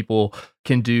opportunities that people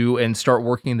can do and start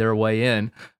working their way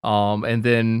in. And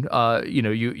then,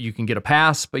 you can get a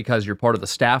pass because you're part of the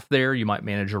staff there. You might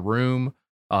manage a room.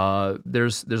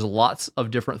 There's lots of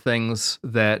different things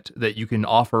that you can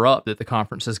offer up that the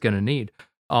conference is going to need.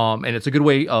 And it's a good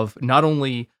way of not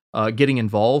only getting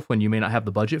involved when you may not have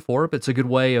the budget for it, but it's a good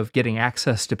way of getting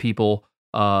access to people,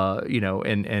 and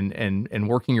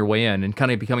working your way in and kind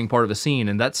of becoming part of the scene.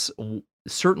 And that's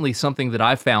certainly something that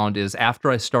I found is after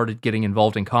I started getting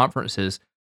involved in conferences,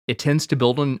 it tends to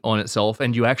build on itself,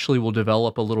 and you actually will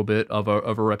develop a little bit of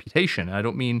a reputation. I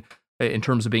don't mean in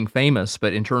terms of being famous,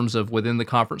 but in terms of within the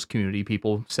conference community,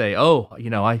 people say, "Oh,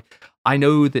 I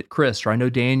know that Chris or I know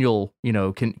Daniel,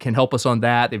 can help us on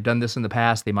that. They've done this in the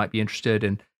past. They might be interested,"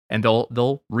 and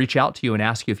they'll reach out to you and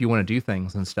ask you if you want to do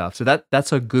things and stuff. So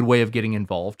that's a good way of getting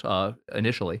involved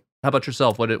initially. How about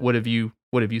yourself? What have you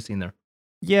seen there?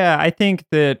 Yeah, I think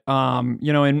that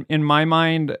in my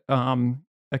mind,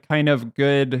 a kind of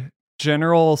good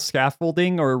general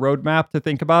scaffolding or roadmap to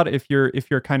think about if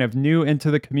you're kind of new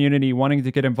into the community wanting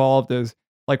to get involved is,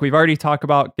 like we've already talked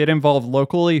about, get involved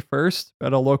locally first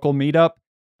at a local meetup.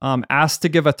 Ask to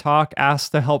give a talk,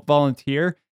 ask to help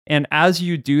volunteer. And as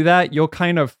you do that, you'll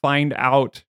kind of find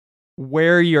out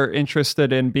where you're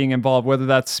interested in being involved, whether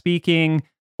that's speaking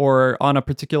or on a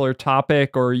particular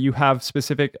topic, or you have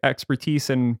specific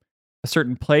expertise in a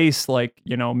certain place, like,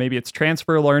 maybe it's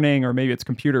transfer learning or maybe it's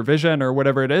computer vision or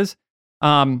whatever it is.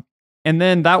 And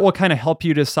then that will kind of help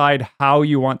you decide how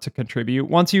you want to contribute.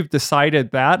 Once you've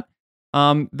decided that,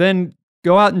 then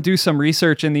go out and do some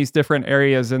research in these different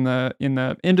areas, in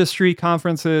the industry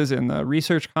conferences, in the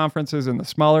research conferences, in the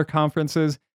smaller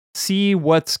conferences. See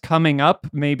what's coming up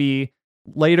maybe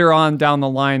later on down the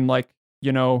line. Like,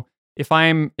 if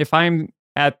I'm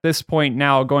at this point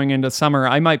now going into summer,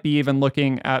 I might be even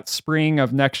looking at spring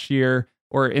of next year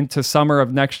or into summer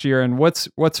of next year, and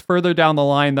what's further down the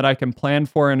line that I can plan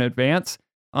for in advance.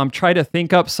 Try to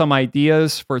think up some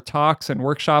ideas for talks and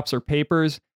workshops or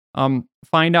papers.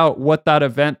 Find out what that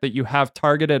event that you have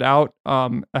targeted out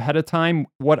ahead of time,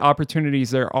 what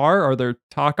opportunities there are. Are there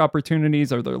talk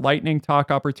opportunities? Are there lightning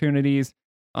talk opportunities?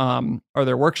 Are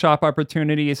there workshop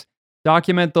opportunities?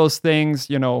 Document those things,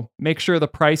 make sure the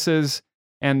prices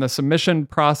and the submission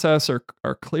process are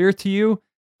clear to you.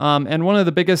 And one of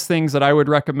the biggest things that I would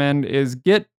recommend is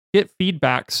get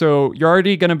feedback. So you're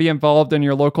already going to be involved in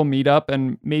your local meetup,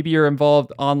 and maybe you're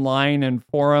involved online in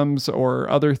forums or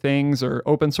other things or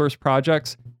open source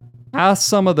projects. Ask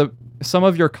some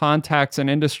of your contacts in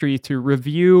industry to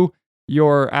review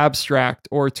your abstract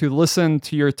or to listen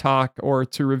to your talk or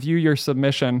to review your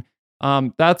submission.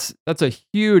 That's a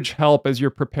huge help as you're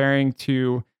preparing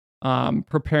to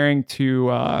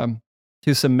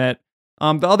submit.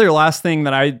 The other last thing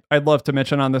that I'd love to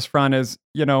mention on this front is,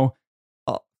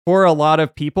 for a lot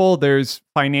of people, there's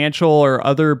financial or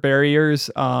other barriers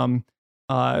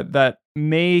that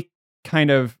may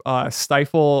kind of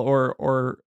stifle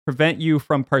or prevent you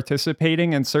from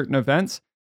participating in certain events.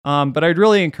 But I'd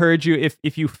really encourage you,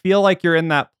 if you feel like you're in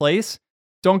that place,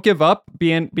 don't give up.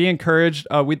 Be encouraged.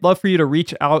 We'd love for you to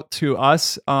reach out to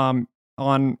us on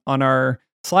our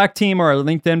Slack team or our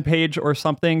LinkedIn page or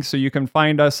something. So you can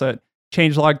find us at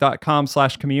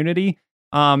changelog.com/community.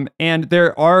 And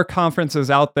there are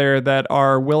conferences out there that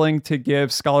are willing to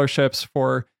give scholarships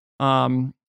for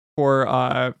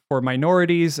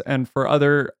minorities and for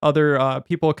other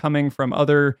people coming from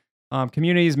other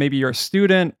communities. Maybe you're a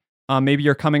student, maybe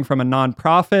you're coming from a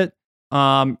nonprofit.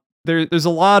 There's a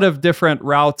lot of different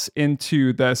routes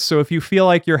into this. So if you feel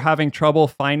like you're having trouble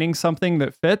finding something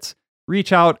that fits,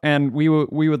 reach out, and we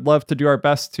would love to do our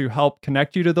best to help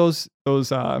connect you to those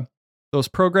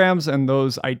programs and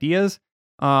those ideas.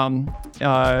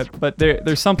 But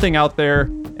there's something out there,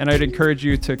 and I'd encourage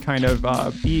you to kind of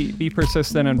be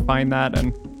persistent and find that,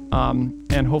 and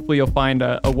hopefully you'll find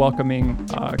a welcoming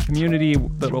community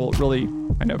that will really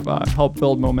kind of help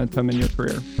build momentum in your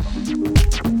career.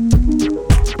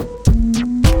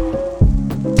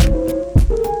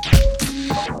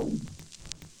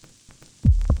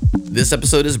 This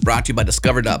episode is brought to you by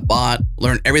Discover.bot.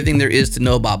 Learn everything there is to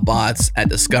know about bots at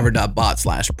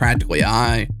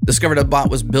discover.bot/practicalai. Discover.bot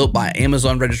was built by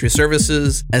Amazon Registry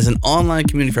Services as an online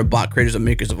community for bot creators and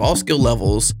makers of all skill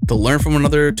levels to learn from one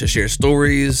another, to share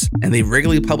stories, and they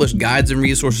regularly publish guides and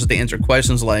resources to answer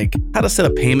questions like how to set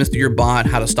up payments to your bot,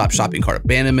 how to stop shopping cart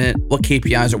abandonment, what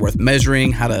KPIs are worth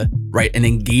measuring, how to write an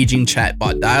engaging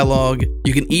chatbot dialogue.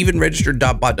 You can even register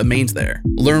 .bot domains there.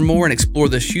 Learn more and explore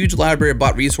this huge library of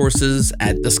bot resources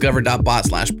at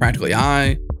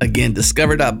discover.bot/practicalai. Again,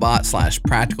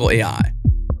 discover.bot/practicalai.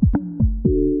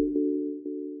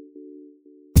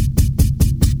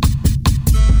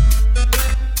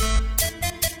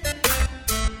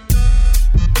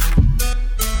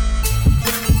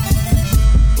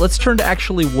 Let's turn to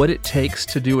actually what it takes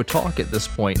to do a talk at this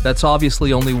point. That's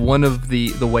obviously only one of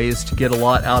the ways to get a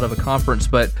lot out of a conference,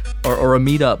 or a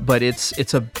meetup, but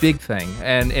it's a big thing,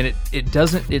 and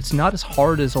it's not as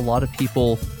hard as a lot of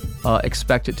people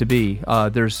expect it to be.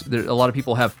 There's a lot of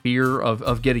people have fear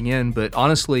of getting in, but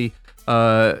honestly,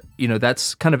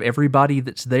 that's kind of everybody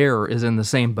that's there is in the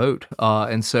same boat,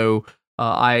 and so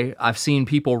I've seen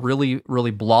people really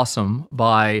blossom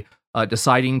by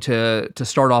deciding to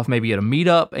start off maybe at a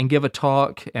meetup and give a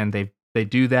talk, and they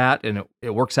do that, and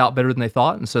it works out better than they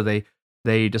thought, and so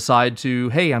they decide to,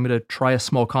 hey, I'm going to try a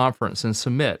small conference and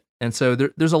submit. And so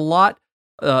there's a lot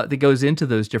that goes into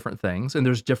those different things, and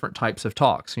there's different types of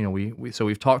talks.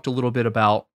 We've talked a little bit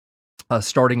about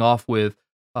starting off with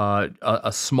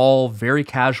a small, very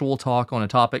casual talk on a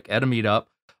topic at a meetup,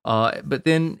 but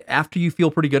then after you feel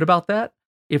pretty good about that,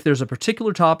 if there's a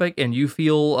particular topic and you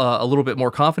feel a little bit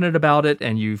more confident about it,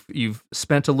 and you've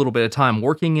spent a little bit of time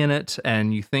working in it,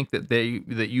 and you think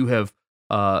that you have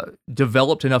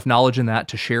developed enough knowledge in that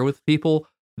to share with people,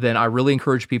 then I really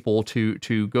encourage people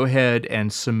to go ahead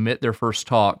and submit their first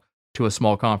talk to a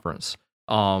small conference.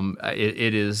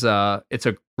 It's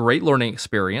a great learning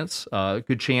experience.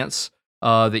 Good chance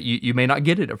that you may not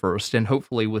get it at first, and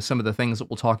hopefully with some of the things that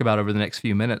we'll talk about over the next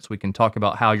few minutes, we can talk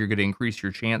about how you're going to increase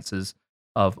your chances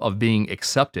of being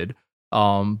accepted.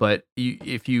 But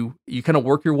if you kind of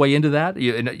work your way into that,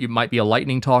 you might be a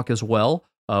lightning talk as well,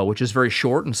 which is very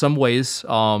short. In some ways,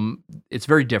 it's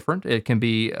very different. It can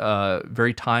be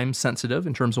very time sensitive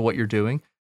in terms of what you're doing.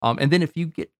 And then if you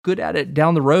get good at it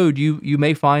down the road, you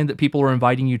may find that people are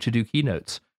inviting you to do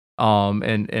keynotes.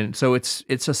 And so it's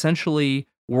essentially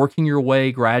working your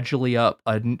way gradually up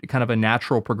a kind of a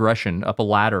natural progression up a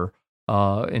ladder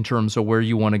in terms of where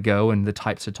you want to go and the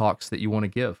types of talks that you want to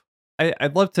give.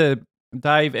 I'd love to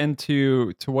dive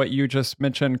into what you just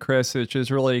mentioned, Chris, which is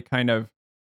really kind of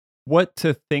what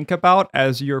to think about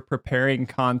as you're preparing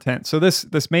content. So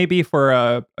this may be for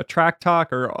a track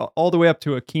talk or all the way up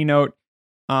to a keynote.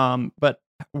 But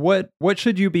what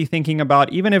should you be thinking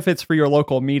about, even if it's for your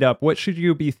local meetup? What should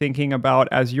you be thinking about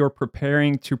as you're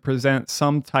preparing to present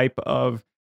some type of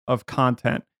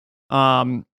content?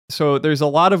 So there's a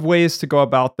lot of ways to go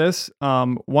about this.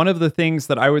 One of the things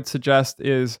that I would suggest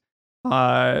is,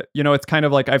 it's kind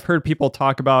of like I've heard people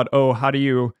talk about, how do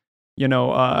you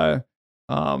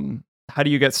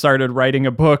get started writing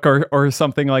a book or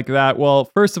something like that? Well,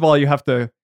 first of all, you have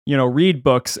to, read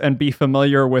books and be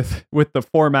familiar with the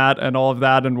format and all of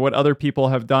that and what other people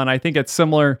have done. I think it's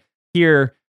similar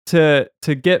here to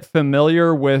get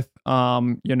familiar with,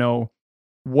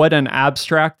 what an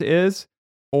abstract is,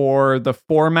 or the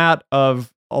format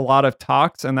of a lot of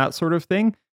talks and that sort of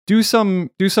thing. Do some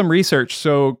research.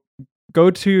 So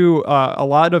go to a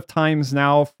lot of times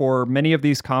now for many of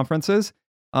these conferences,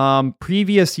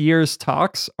 previous year's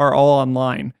talks are all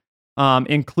online,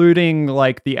 including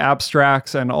like the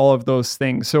abstracts and all of those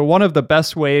things. So one of the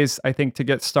best ways I think to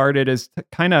get started is to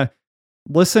kind of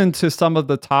listen to some of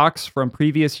the talks from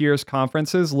previous year's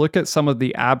conferences, look at some of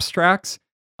the abstracts,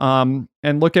 and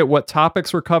look at what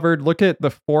topics were covered, look at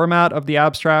the format of the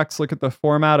abstracts, look at the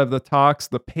format of the talks,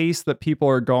 the pace that people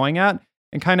are going at,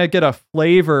 and kind of get a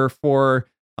flavor for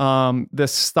the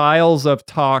styles of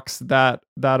talks that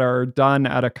are done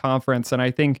at a conference. And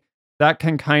I think that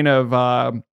can kind of,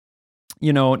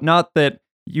 not that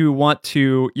you want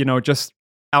to, just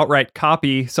outright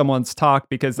copy someone's talk,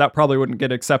 because that probably wouldn't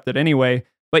get accepted anyway,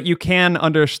 but you can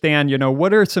understand,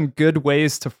 what are some good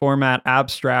ways to format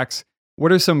abstracts?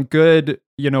 What are some good,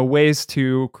 ways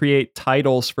to create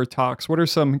titles for talks? What are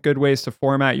some good ways to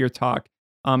format your talk?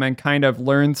 And kind of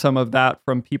learn some of that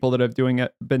from people that have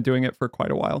been doing it for quite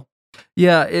a while.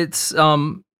 Yeah, it's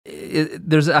I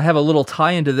have a little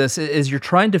tie into this. Is you're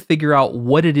trying to figure out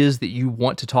what it is that you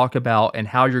want to talk about and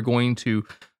how you're going to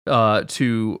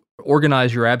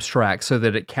organize your abstract so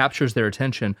that it captures their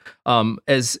attention.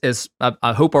 As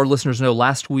I hope our listeners know,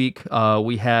 last week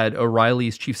we had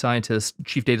O'Reilly's chief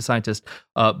data scientist,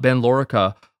 Ben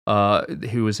Lorica,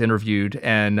 who was interviewed,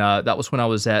 and that was when I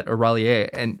was at O'Reilly A.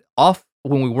 And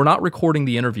when we were not recording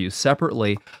the interview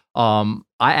separately, I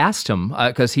asked him,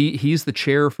 because he's the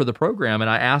chair for the program, and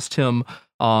I asked him,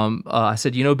 I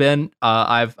said, Ben,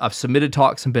 I've submitted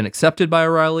talks and been accepted by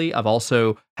O'Reilly. I've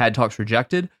also had talks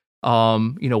rejected.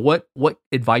 What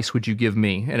advice would you give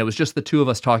me? And it was just the two of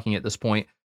us talking at this point.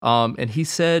 And he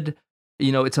said,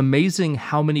 it's amazing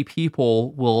how many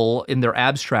people will, in their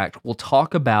abstract, will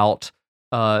talk about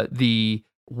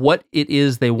what it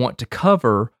is they want to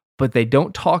cover, but they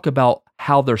don't talk about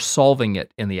how they're solving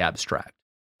it in the abstract.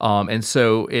 And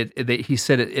so he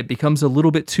said it becomes a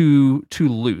little bit too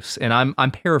loose. And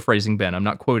I'm paraphrasing Ben. I'm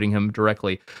not quoting him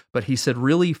directly, but he said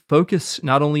really focus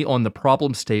not only on the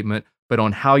problem statement, but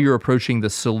on how you're approaching the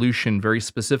solution very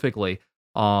specifically.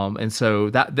 And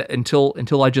so that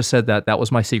until I just said that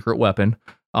was my secret weapon.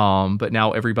 But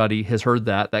now everybody has heard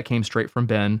that. That came straight from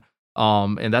Ben.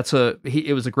 And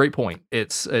it was a great point.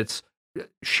 It's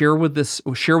share with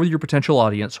your potential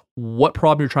audience what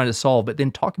problem you're trying to solve, but then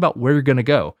talk about where you're going to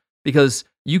go. because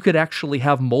you could actually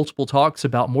have multiple talks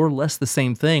about more or less the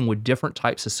same thing with different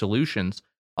types of solutions.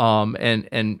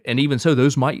 And even so,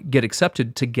 those might get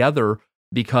accepted together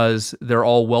because they're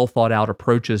all well thought out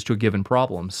approaches to a given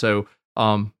problem. So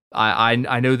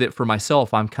I know that for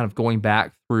myself, I'm kind of going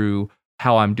back through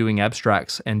how I'm doing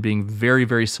abstracts and being very,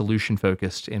 very solution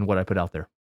focused in what I put out there.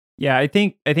 Yeah, I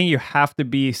think you have to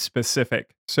be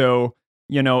specific. So,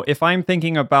 if I'm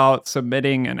thinking about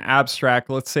submitting an abstract,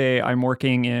 let's say I'm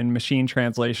working in machine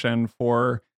translation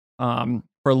for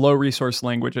low resource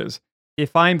languages.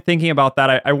 If I'm thinking about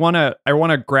that, I want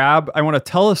to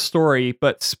tell a story,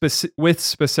 but with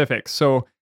specifics. So,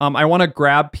 I want to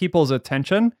grab people's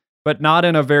attention, but not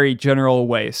in a very general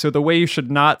way. So the way you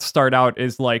should not start out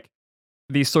is like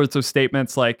these sorts of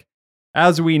statements like,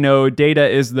 as we know, data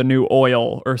is the new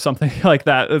oil or something like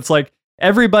that. It's like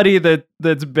everybody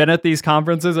that's been at these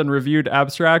conferences and reviewed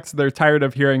abstracts, they're tired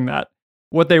of hearing that.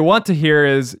 What they want to hear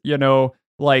is,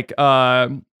 like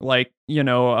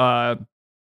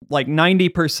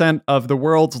 90% of the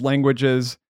world's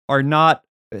languages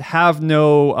have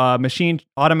no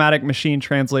automatic machine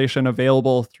translation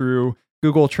available through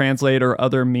Google Translate or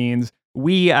other means.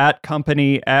 We at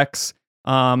company X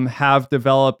have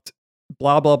developed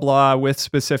blah, blah, blah with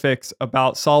specifics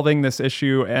about solving this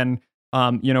issue and,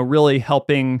 really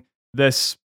helping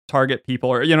this target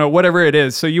people or, whatever it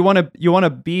is. So you want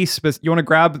to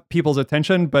grab people's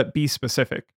attention, but be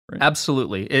specific. Right?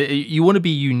 Absolutely. You want to be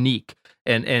unique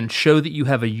and show that you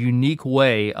have a unique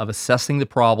way of assessing the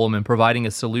problem and providing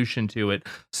a solution to it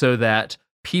so that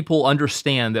people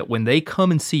understand that when they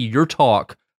come and see your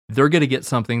talk, they're going to get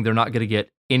something they're not going to get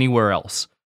anywhere else.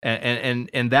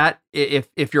 And that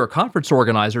if you're a conference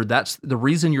organizer, that's the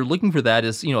reason you're looking for that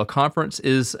is, a conference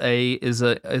is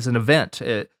an event.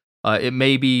 It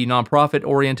may be nonprofit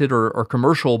oriented or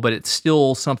commercial, but it's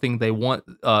still something they want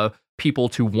people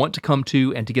to want to come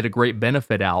to and to get a great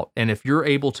benefit out. And if you're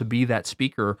able to be that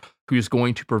speaker who's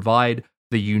going to provide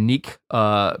the unique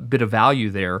bit of value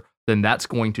there, then that's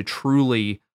going to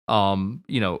truly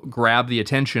grab the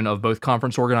attention of both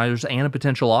conference organizers and a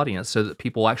potential audience so that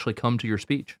people actually come to your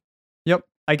speech. Yep.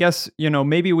 I guess,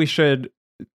 maybe we should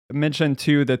mention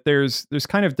too that there's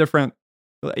kind of different,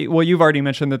 well, you've already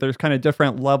mentioned that there's kind of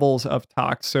different levels of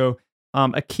talks. So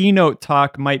a keynote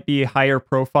talk might be higher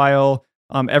profile.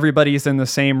 Everybody's in the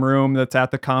same room that's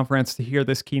at the conference to hear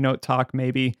this keynote talk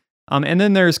maybe. And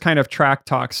then there's kind of track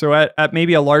talks. So at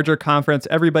maybe a larger conference,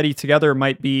 everybody together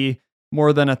might be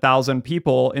more than 1,000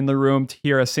 people in the room to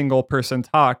hear a single person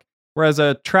talk. Whereas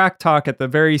a track talk at the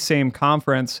very same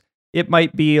conference, it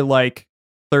might be like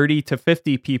 30 to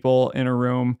 50 people in a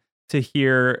room to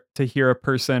hear a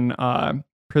person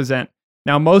present.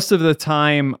 Now, most of the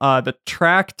time, the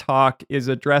track talk is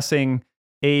addressing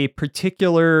a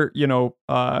particular,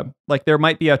 like there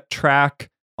might be a track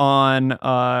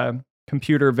on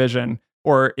computer vision,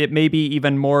 or it may be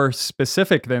even more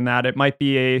specific than that. It might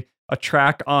be a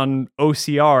track on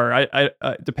OCR,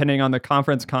 depending on the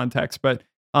conference context. But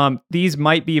these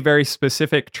might be very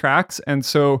specific tracks. And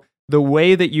so the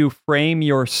way that you frame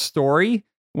your story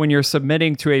when you're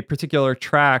submitting to a particular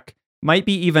track might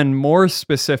be even more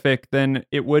specific than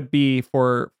it would be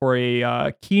for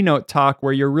a keynote talk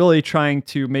where you're really trying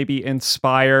to maybe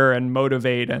inspire and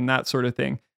motivate and that sort of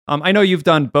thing. I know you've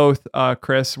done both,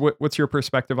 Chris. What's your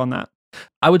perspective on that?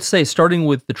 I would say, starting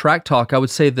with the track talk, I would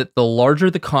say that the larger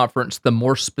the conference, the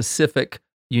more specific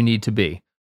you need to be.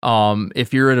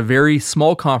 If you're at a very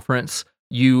small conference,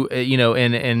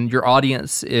 and your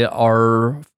audience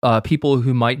are people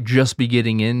who might just be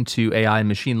getting into AI and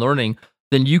machine learning,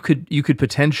 then you could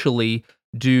potentially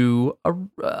do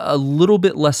a little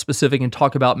bit less specific and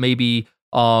talk about maybe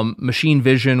machine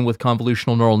vision with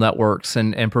convolutional neural networks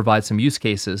and provide some use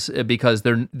cases, because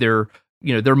there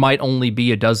might only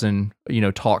be a dozen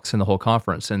talks in the whole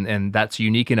conference, and that's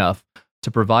unique enough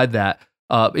to provide that.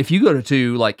 If you go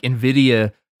to like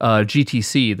NVIDIA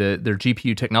GTC, their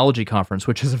GPU technology conference,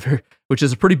 which is a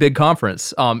pretty big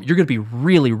conference, you're going to be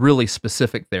really, really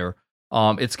specific there.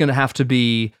 It's going to have to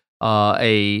be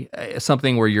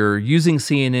something where you're using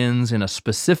CNNs in a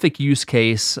specific use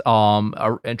case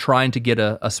and trying to get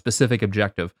a specific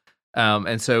objective.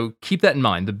 And so keep that in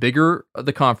mind. The bigger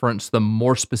the conference, the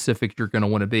more specific you're going to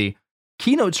want to be.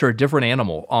 Keynotes are a different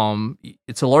animal.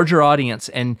 It's a larger audience,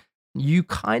 and you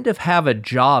kind of have a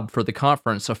job for the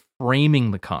conference of framing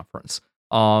the conference.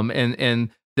 And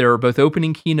there are both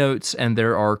opening keynotes and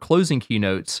there are closing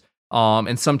keynotes.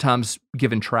 And sometimes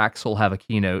given tracks will have a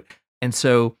keynote. And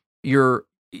so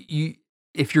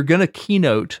if you're going to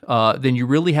keynote, then you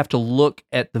really have to look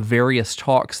at the various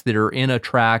talks that are in a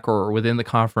track or within the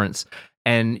conference,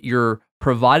 and you're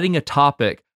providing a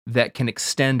topic that can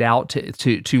extend out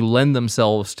to lend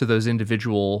themselves to those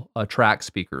individual track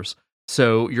speakers.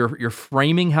 So you're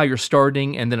framing how you're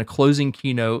starting, and then a closing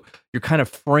keynote. You're kind of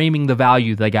framing the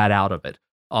value they got out of it.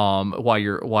 While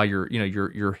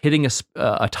you're hitting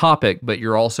a topic, but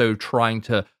you're also trying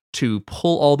to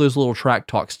pull all those little track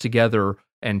talks together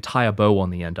and tie a bow on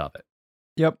the end of it.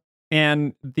 Yep.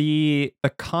 And the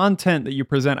content that you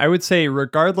present, I would say,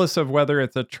 regardless of whether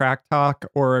it's a track talk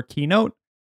or a keynote,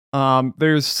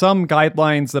 there's some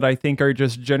guidelines that I think are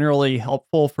just generally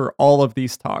helpful for all of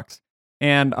these talks.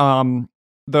 And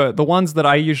the ones that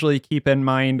I usually keep in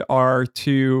mind are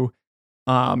to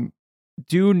not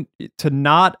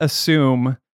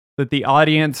assume that the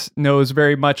audience knows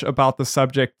very much about the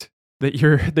subject that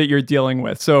you're dealing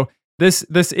with. So this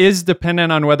is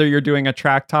dependent on whether you're doing a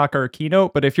track talk or a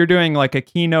keynote. But if you're doing like a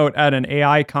keynote at an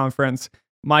AI conference,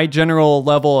 my general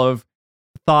level of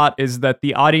thought is that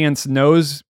the audience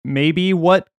knows maybe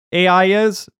what AI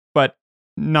is, but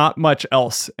not much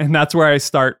else. And that's where I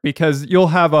start, because you'll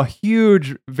have a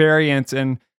huge variance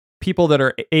in people that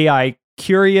are AI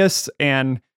curious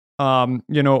and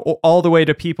all the way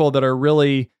to people that are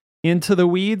really into the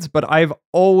weeds. But I've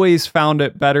always found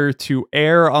it better to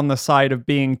err on the side of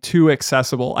being too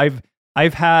accessible.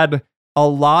 I've had a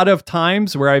lot of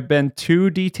times where I've been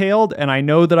too detailed and I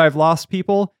know that I've lost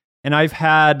people, and I've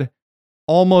had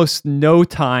almost no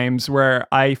times where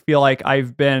I feel like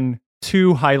I've been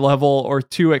too high level or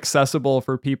too accessible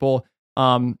for people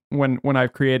when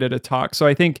I've created a talk. So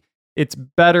I think it's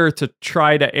better to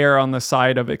try to err on the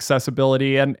side of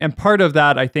accessibility. And part of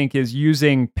that, I think, is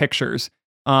using pictures.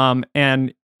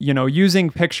 Using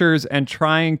pictures and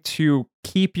trying to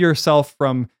keep yourself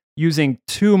from using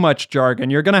too much jargon.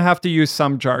 You're going to have to use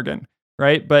some jargon,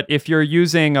 right? But if you're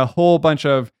using a whole bunch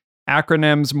of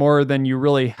acronyms more than you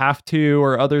really have to,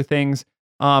 or other things,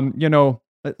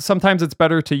 sometimes it's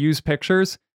better to use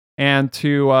pictures and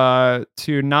to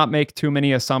not make too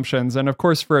many assumptions. And of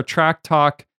course, for a track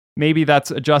talk, maybe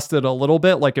that's adjusted a little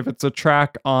bit. Like if it's a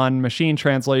track on machine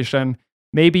translation,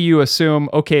 maybe you assume,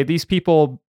 okay, these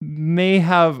people may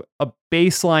have a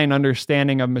baseline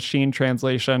understanding of machine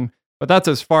translation, but that's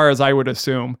as far as I would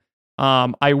assume.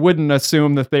 I wouldn't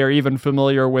assume that they are even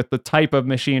familiar with the type of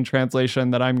machine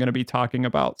translation that I'm going to be talking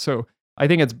about. So I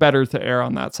think it's better to err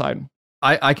on that side.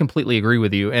 I completely agree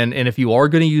with you. And if you are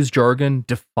going to use jargon,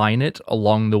 define it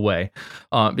along the way.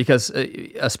 Because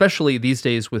especially these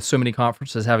days with so many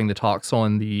conferences having the talks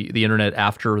on the internet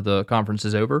after the conference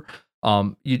is over,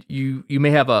 you may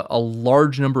have a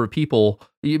large number of people.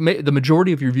 The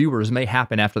majority of your viewers may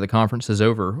happen after the conference is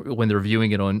over when they're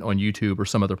viewing it on YouTube or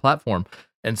some other platform.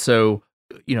 And so,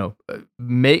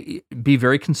 may be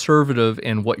very conservative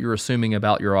in what you're assuming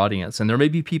about your audience. And there may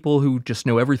be people who just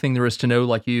know everything there is to know,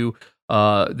 like you,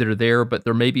 that are there, but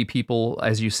there may be people,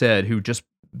 as you said, who just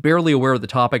barely aware of the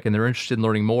topic and they're interested in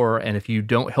learning more. And if you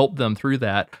don't help them through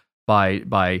that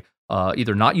by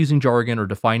either not using jargon or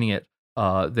defining it,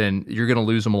 then you're going to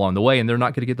lose them along the way, and they're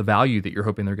not going to get the value that you're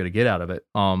hoping they're going to get out of it.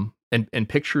 And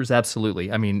pictures,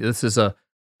 absolutely. I mean, this is a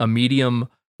medium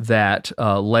that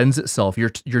lends itself.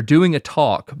 You're doing a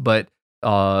talk, but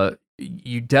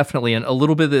you definitely, and a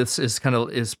little bit of this is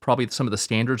probably some of the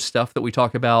standard stuff that we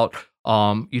talk about.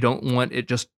 You don't want it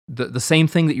just the same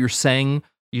thing that you're saying.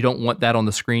 You don't want that on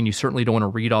the screen. You certainly don't want to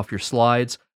read off your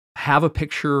slides. Have a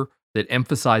picture that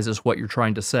emphasizes what you're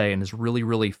trying to say and is really,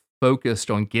 really focused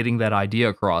on getting that idea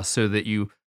across, so that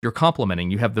you're complementing.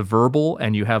 You have the verbal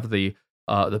and you have the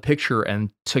picture,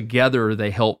 and together they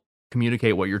help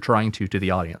communicate what you're trying to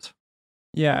the audience.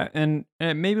 Yeah, and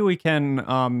maybe we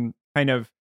can kind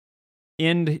of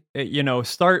end,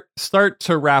 start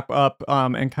to wrap up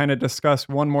and kind of discuss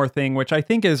one more thing, which I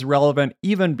think is relevant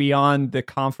even beyond the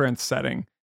conference setting,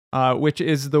 which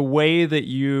is the way that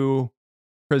you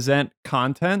present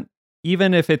content,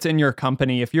 even if it's in your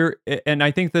company. And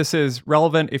I think this is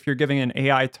relevant if you're giving an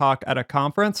AI talk at a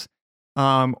conference,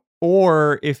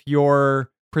 or if you're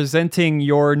presenting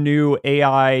your new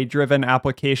AI-driven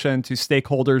application to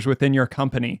stakeholders within your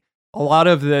company. A lot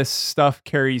of this stuff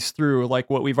carries through, like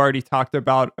what we've already talked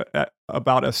about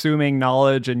assuming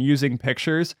knowledge and using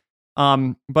pictures,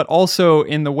 but also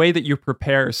in the way that you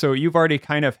prepare. So you've already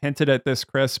kind of hinted at this,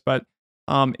 Chris, but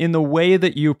in the way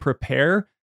that you prepare,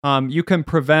 you can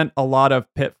prevent a lot of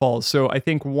pitfalls. So I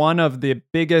think one of the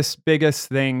biggest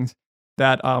things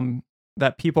that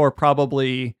people are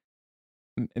probably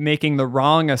making the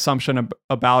wrong assumption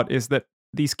about is that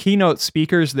these keynote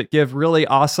speakers that give really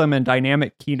awesome and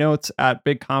dynamic keynotes at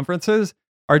big conferences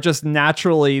are just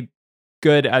naturally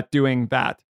good at doing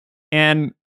that.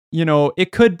 And,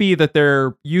 it could be that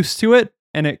they're used to it,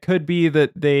 and it could be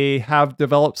that they have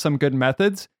developed some good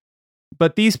methods,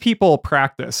 but these people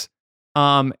practice.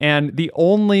 And the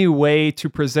only way to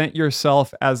present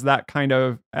yourself as that kind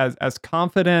of as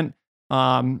confident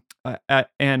and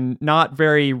not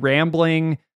very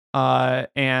rambling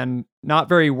and not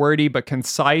very wordy, but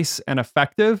concise and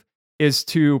effective is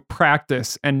to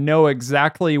practice and know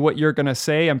exactly what you're going to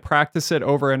say and practice it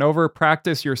over and over.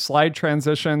 Practice your slide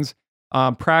transitions.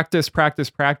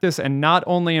 Practice, and not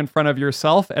only in front of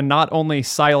yourself and not only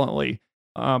silently.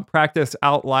 Practice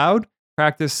out loud.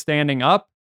 Practice standing up.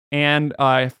 And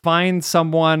find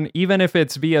someone, even if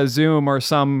it's via Zoom or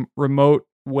some remote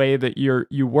way that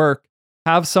you work,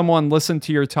 have someone listen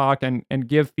to your talk and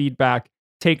give feedback.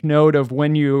 Take note of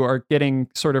when you are getting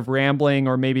sort of rambling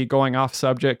or maybe going off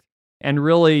subject, and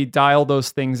really dial those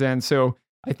things in. So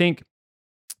I think,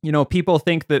 people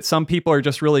think that some people are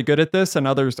just really good at this and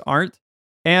others aren't.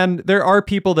 And there are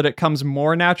people that it comes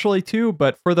more naturally to,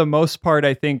 but for the most part,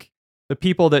 I think the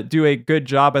people that do a good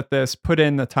job at this put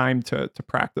in the time to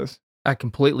practice. I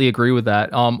completely agree with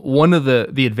that. One of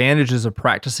the advantages of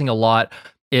practicing a lot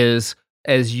is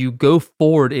as you go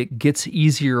forward, it gets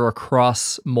easier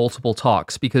across multiple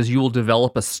talks because you will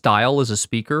develop a style as a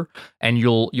speaker, and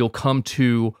you'll come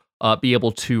to be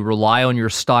able to rely on your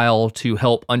style to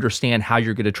help understand how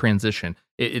you're going to transition.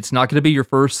 It's not going to be your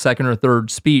first, second, or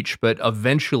third speech, but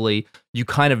eventually you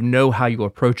kind of know how you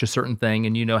approach a certain thing,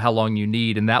 and you know how long you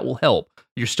need, and that will help.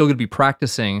 You're still going to be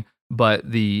practicing, but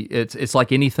it's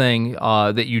like anything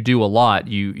that you do a lot.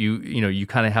 You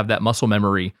kind of have that muscle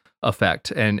memory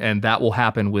effect, and that will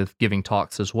happen with giving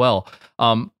talks as well.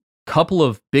 Couple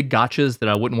of big gotchas that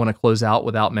I wouldn't want to close out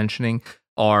without mentioning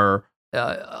are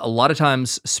a lot of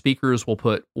times speakers will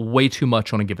put way too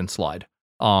much on a given slide.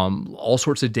 All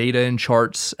sorts of data and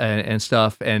charts and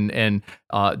stuff, and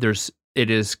it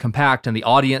is compact, and the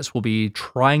audience will be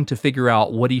trying to figure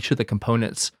out what each of the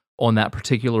components on that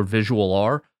particular visual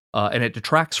are, and it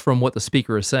detracts from what the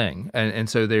speaker is saying. And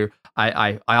so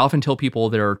I often tell people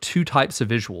there are two types of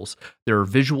visuals. There are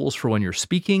visuals for when you're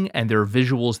speaking, and there are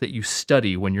visuals that you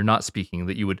study when you're not speaking,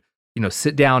 that you would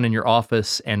sit down in your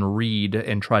office and read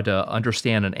and try to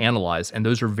understand and analyze, and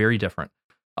those are very different.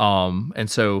 And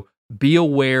so be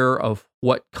aware of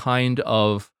what kind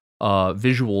of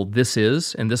visual this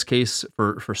is. In this case,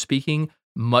 for speaking,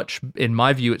 in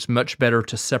my view, it's much better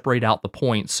to separate out the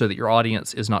points so that your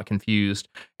audience is not confused,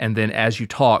 and then as you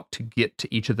talk, to get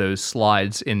to each of those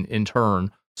slides in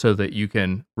turn so that you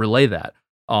can relay that.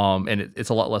 And it's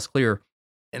a lot less clear.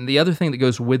 And the other thing that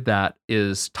goes with that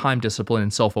is time discipline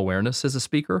and self-awareness as a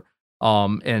speaker.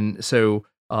 And so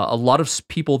a lot of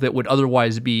people that would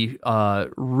otherwise be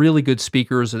really good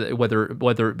speakers,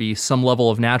 whether it be some level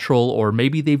of natural or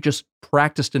maybe they've just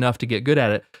practiced enough to get good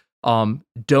at it,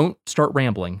 don't start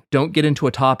rambling. Don't get into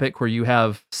a topic where you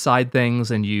have side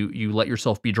things and you let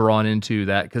yourself be drawn into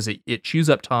that, because it chews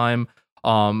up time,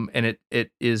 and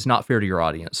it is not fair to your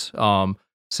audience.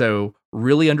 So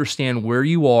really understand where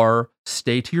you are,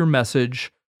 stay to your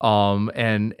message,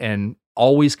 and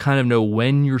always kind of know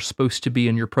when you're supposed to be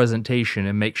in your presentation,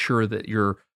 and make sure that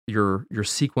your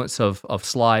sequence of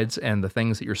slides and the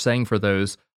things that you're saying for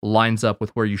those lines up with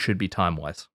where you should be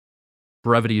time-wise.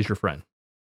 Brevity is your friend.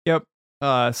 Yep.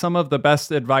 Some of the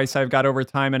best advice I've got over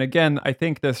time, and again, I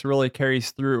think this really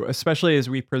carries through, especially as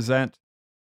we present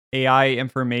AI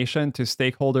information to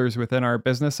stakeholders within our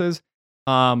businesses.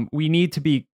 We need to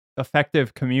be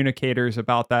effective communicators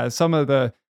about that. Some of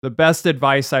the best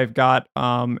advice I've got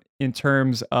in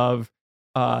terms of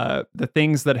the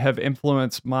things that have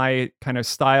influenced my kind of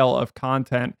style of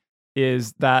content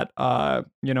is that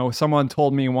someone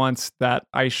told me once that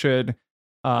I should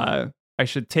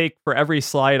take, for every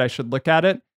slide, I should look at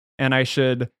it, and I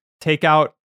should take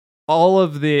out all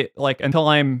of the, until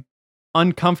I'm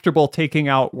uncomfortable taking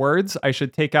out words, I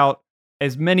should take out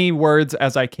as many words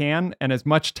as I can and as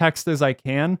much text as I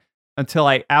can until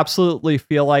I absolutely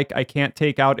feel like I can't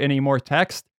take out any more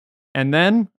text. And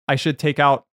then I should take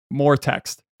out more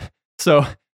text. So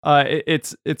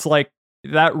it's like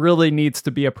that really needs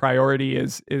to be a priority,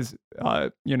 is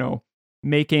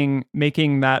making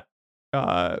that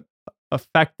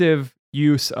effective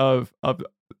use of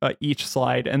each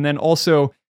slide. And then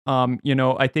also,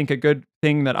 I think a good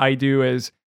thing that I do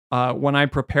is when I'm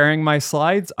preparing my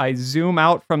slides, I zoom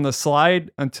out from the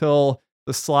slide until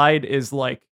the slide is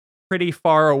pretty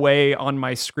far away on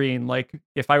my screen. Like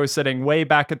if I was sitting way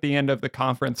back at the end of the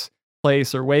conference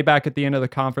place or way back at the end of the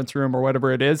conference room or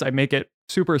whatever it is, I make it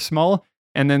super small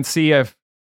and then see if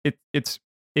it's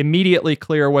immediately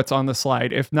clear what's on the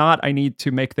slide. If not, I need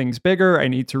to make things bigger. I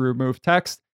need to remove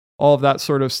text, all of that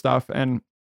sort of stuff. And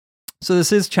so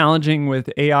this is challenging with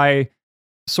AI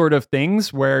sort of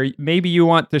things where maybe you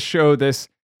want to show this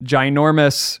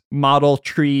ginormous model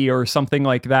tree or something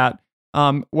like that.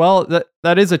 Well,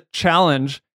 that is a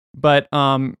challenge, but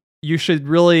you should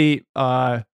really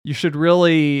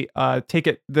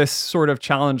take this sort of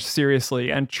challenge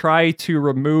seriously and try to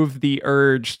remove the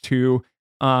urge to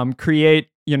create,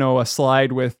 a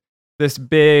slide with this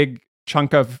big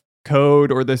chunk of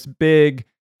code or this big,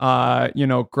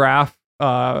 graph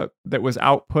that was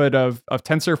output of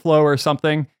TensorFlow or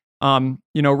something.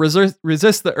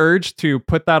 Resist the urge to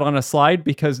put that on a slide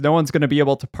because no one's going to be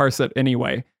able to parse it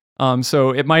anyway. So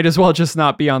it might as well just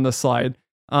not be on the slide.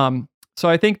 So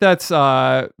I think that's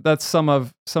some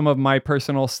of my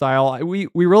personal style. We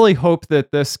really hope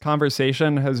that this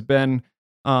conversation has been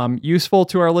useful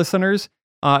to our listeners.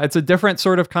 It's a different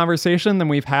sort of conversation than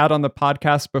we've had on the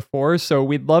podcast before. So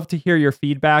we'd love to hear your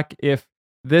feedback if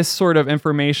this sort of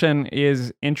information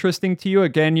is interesting to you.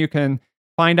 Again, you can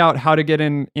find out how to get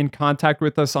in contact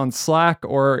with us on Slack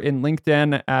or in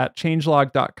LinkedIn at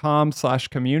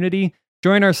changelog.com/community.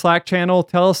 Join our Slack channel.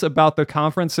 Tell us about the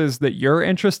conferences that you're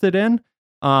interested in,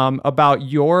 about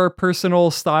your personal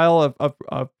style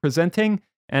of presenting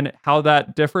and how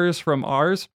that differs from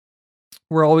ours.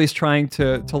 We're always trying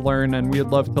to learn, and we'd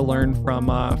love to learn from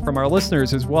our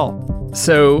listeners as well.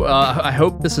 So I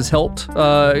hope this has helped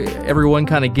everyone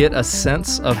kind of get a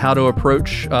sense of how to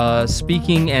approach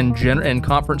speaking and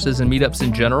conferences and meetups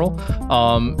in general.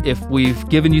 If we've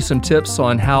given you some tips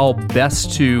on how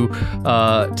best to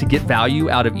get value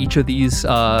out of each of these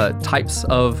types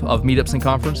of meetups and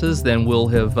conferences, then we'll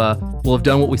have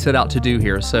done what we set out to do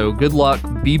here. So good luck,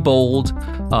 be bold,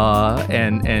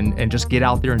 and just get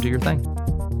out there and do your thing.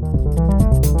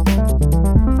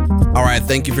 All right,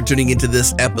 thank you for tuning into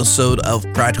this episode of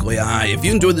Practical AI. If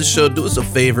you enjoyed this show, do us a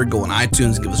favor, go on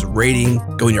iTunes and give us a rating.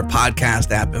 Go in your podcast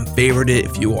app and favorite it.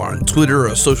 If you are on Twitter or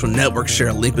a social network, share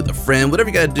a link with a friend. Whatever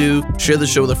you got to do, share the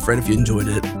show with a friend if you enjoyed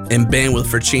it. And bandwidth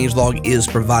for Changelog is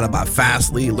provided by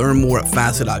Fastly. Learn more at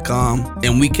Fastly.com.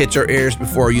 And we catch our errors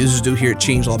before our users do here at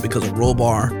Changelog because of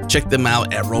Rollbar. Check them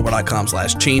out at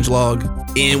rollbar.com/changelog.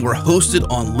 And we're hosted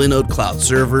on Linode Cloud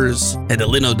servers. Head to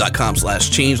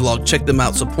linode.com/changelog. Check them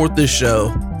out. Support this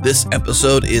show. This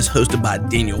episode is hosted by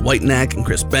Daniel Whitenack and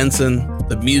Chris Benson.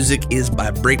 The music is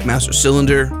by Breakmaster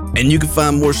Cylinder. And you can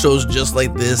find more shows just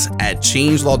like this at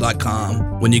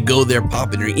changelog.com. When you go there,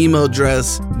 pop in your email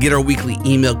address, get our weekly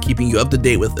email keeping you up to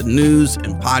date with the news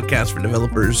and podcasts for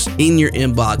developers in your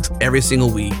inbox every single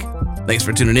week. Thanks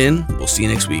for tuning in. We'll see you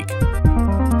next week.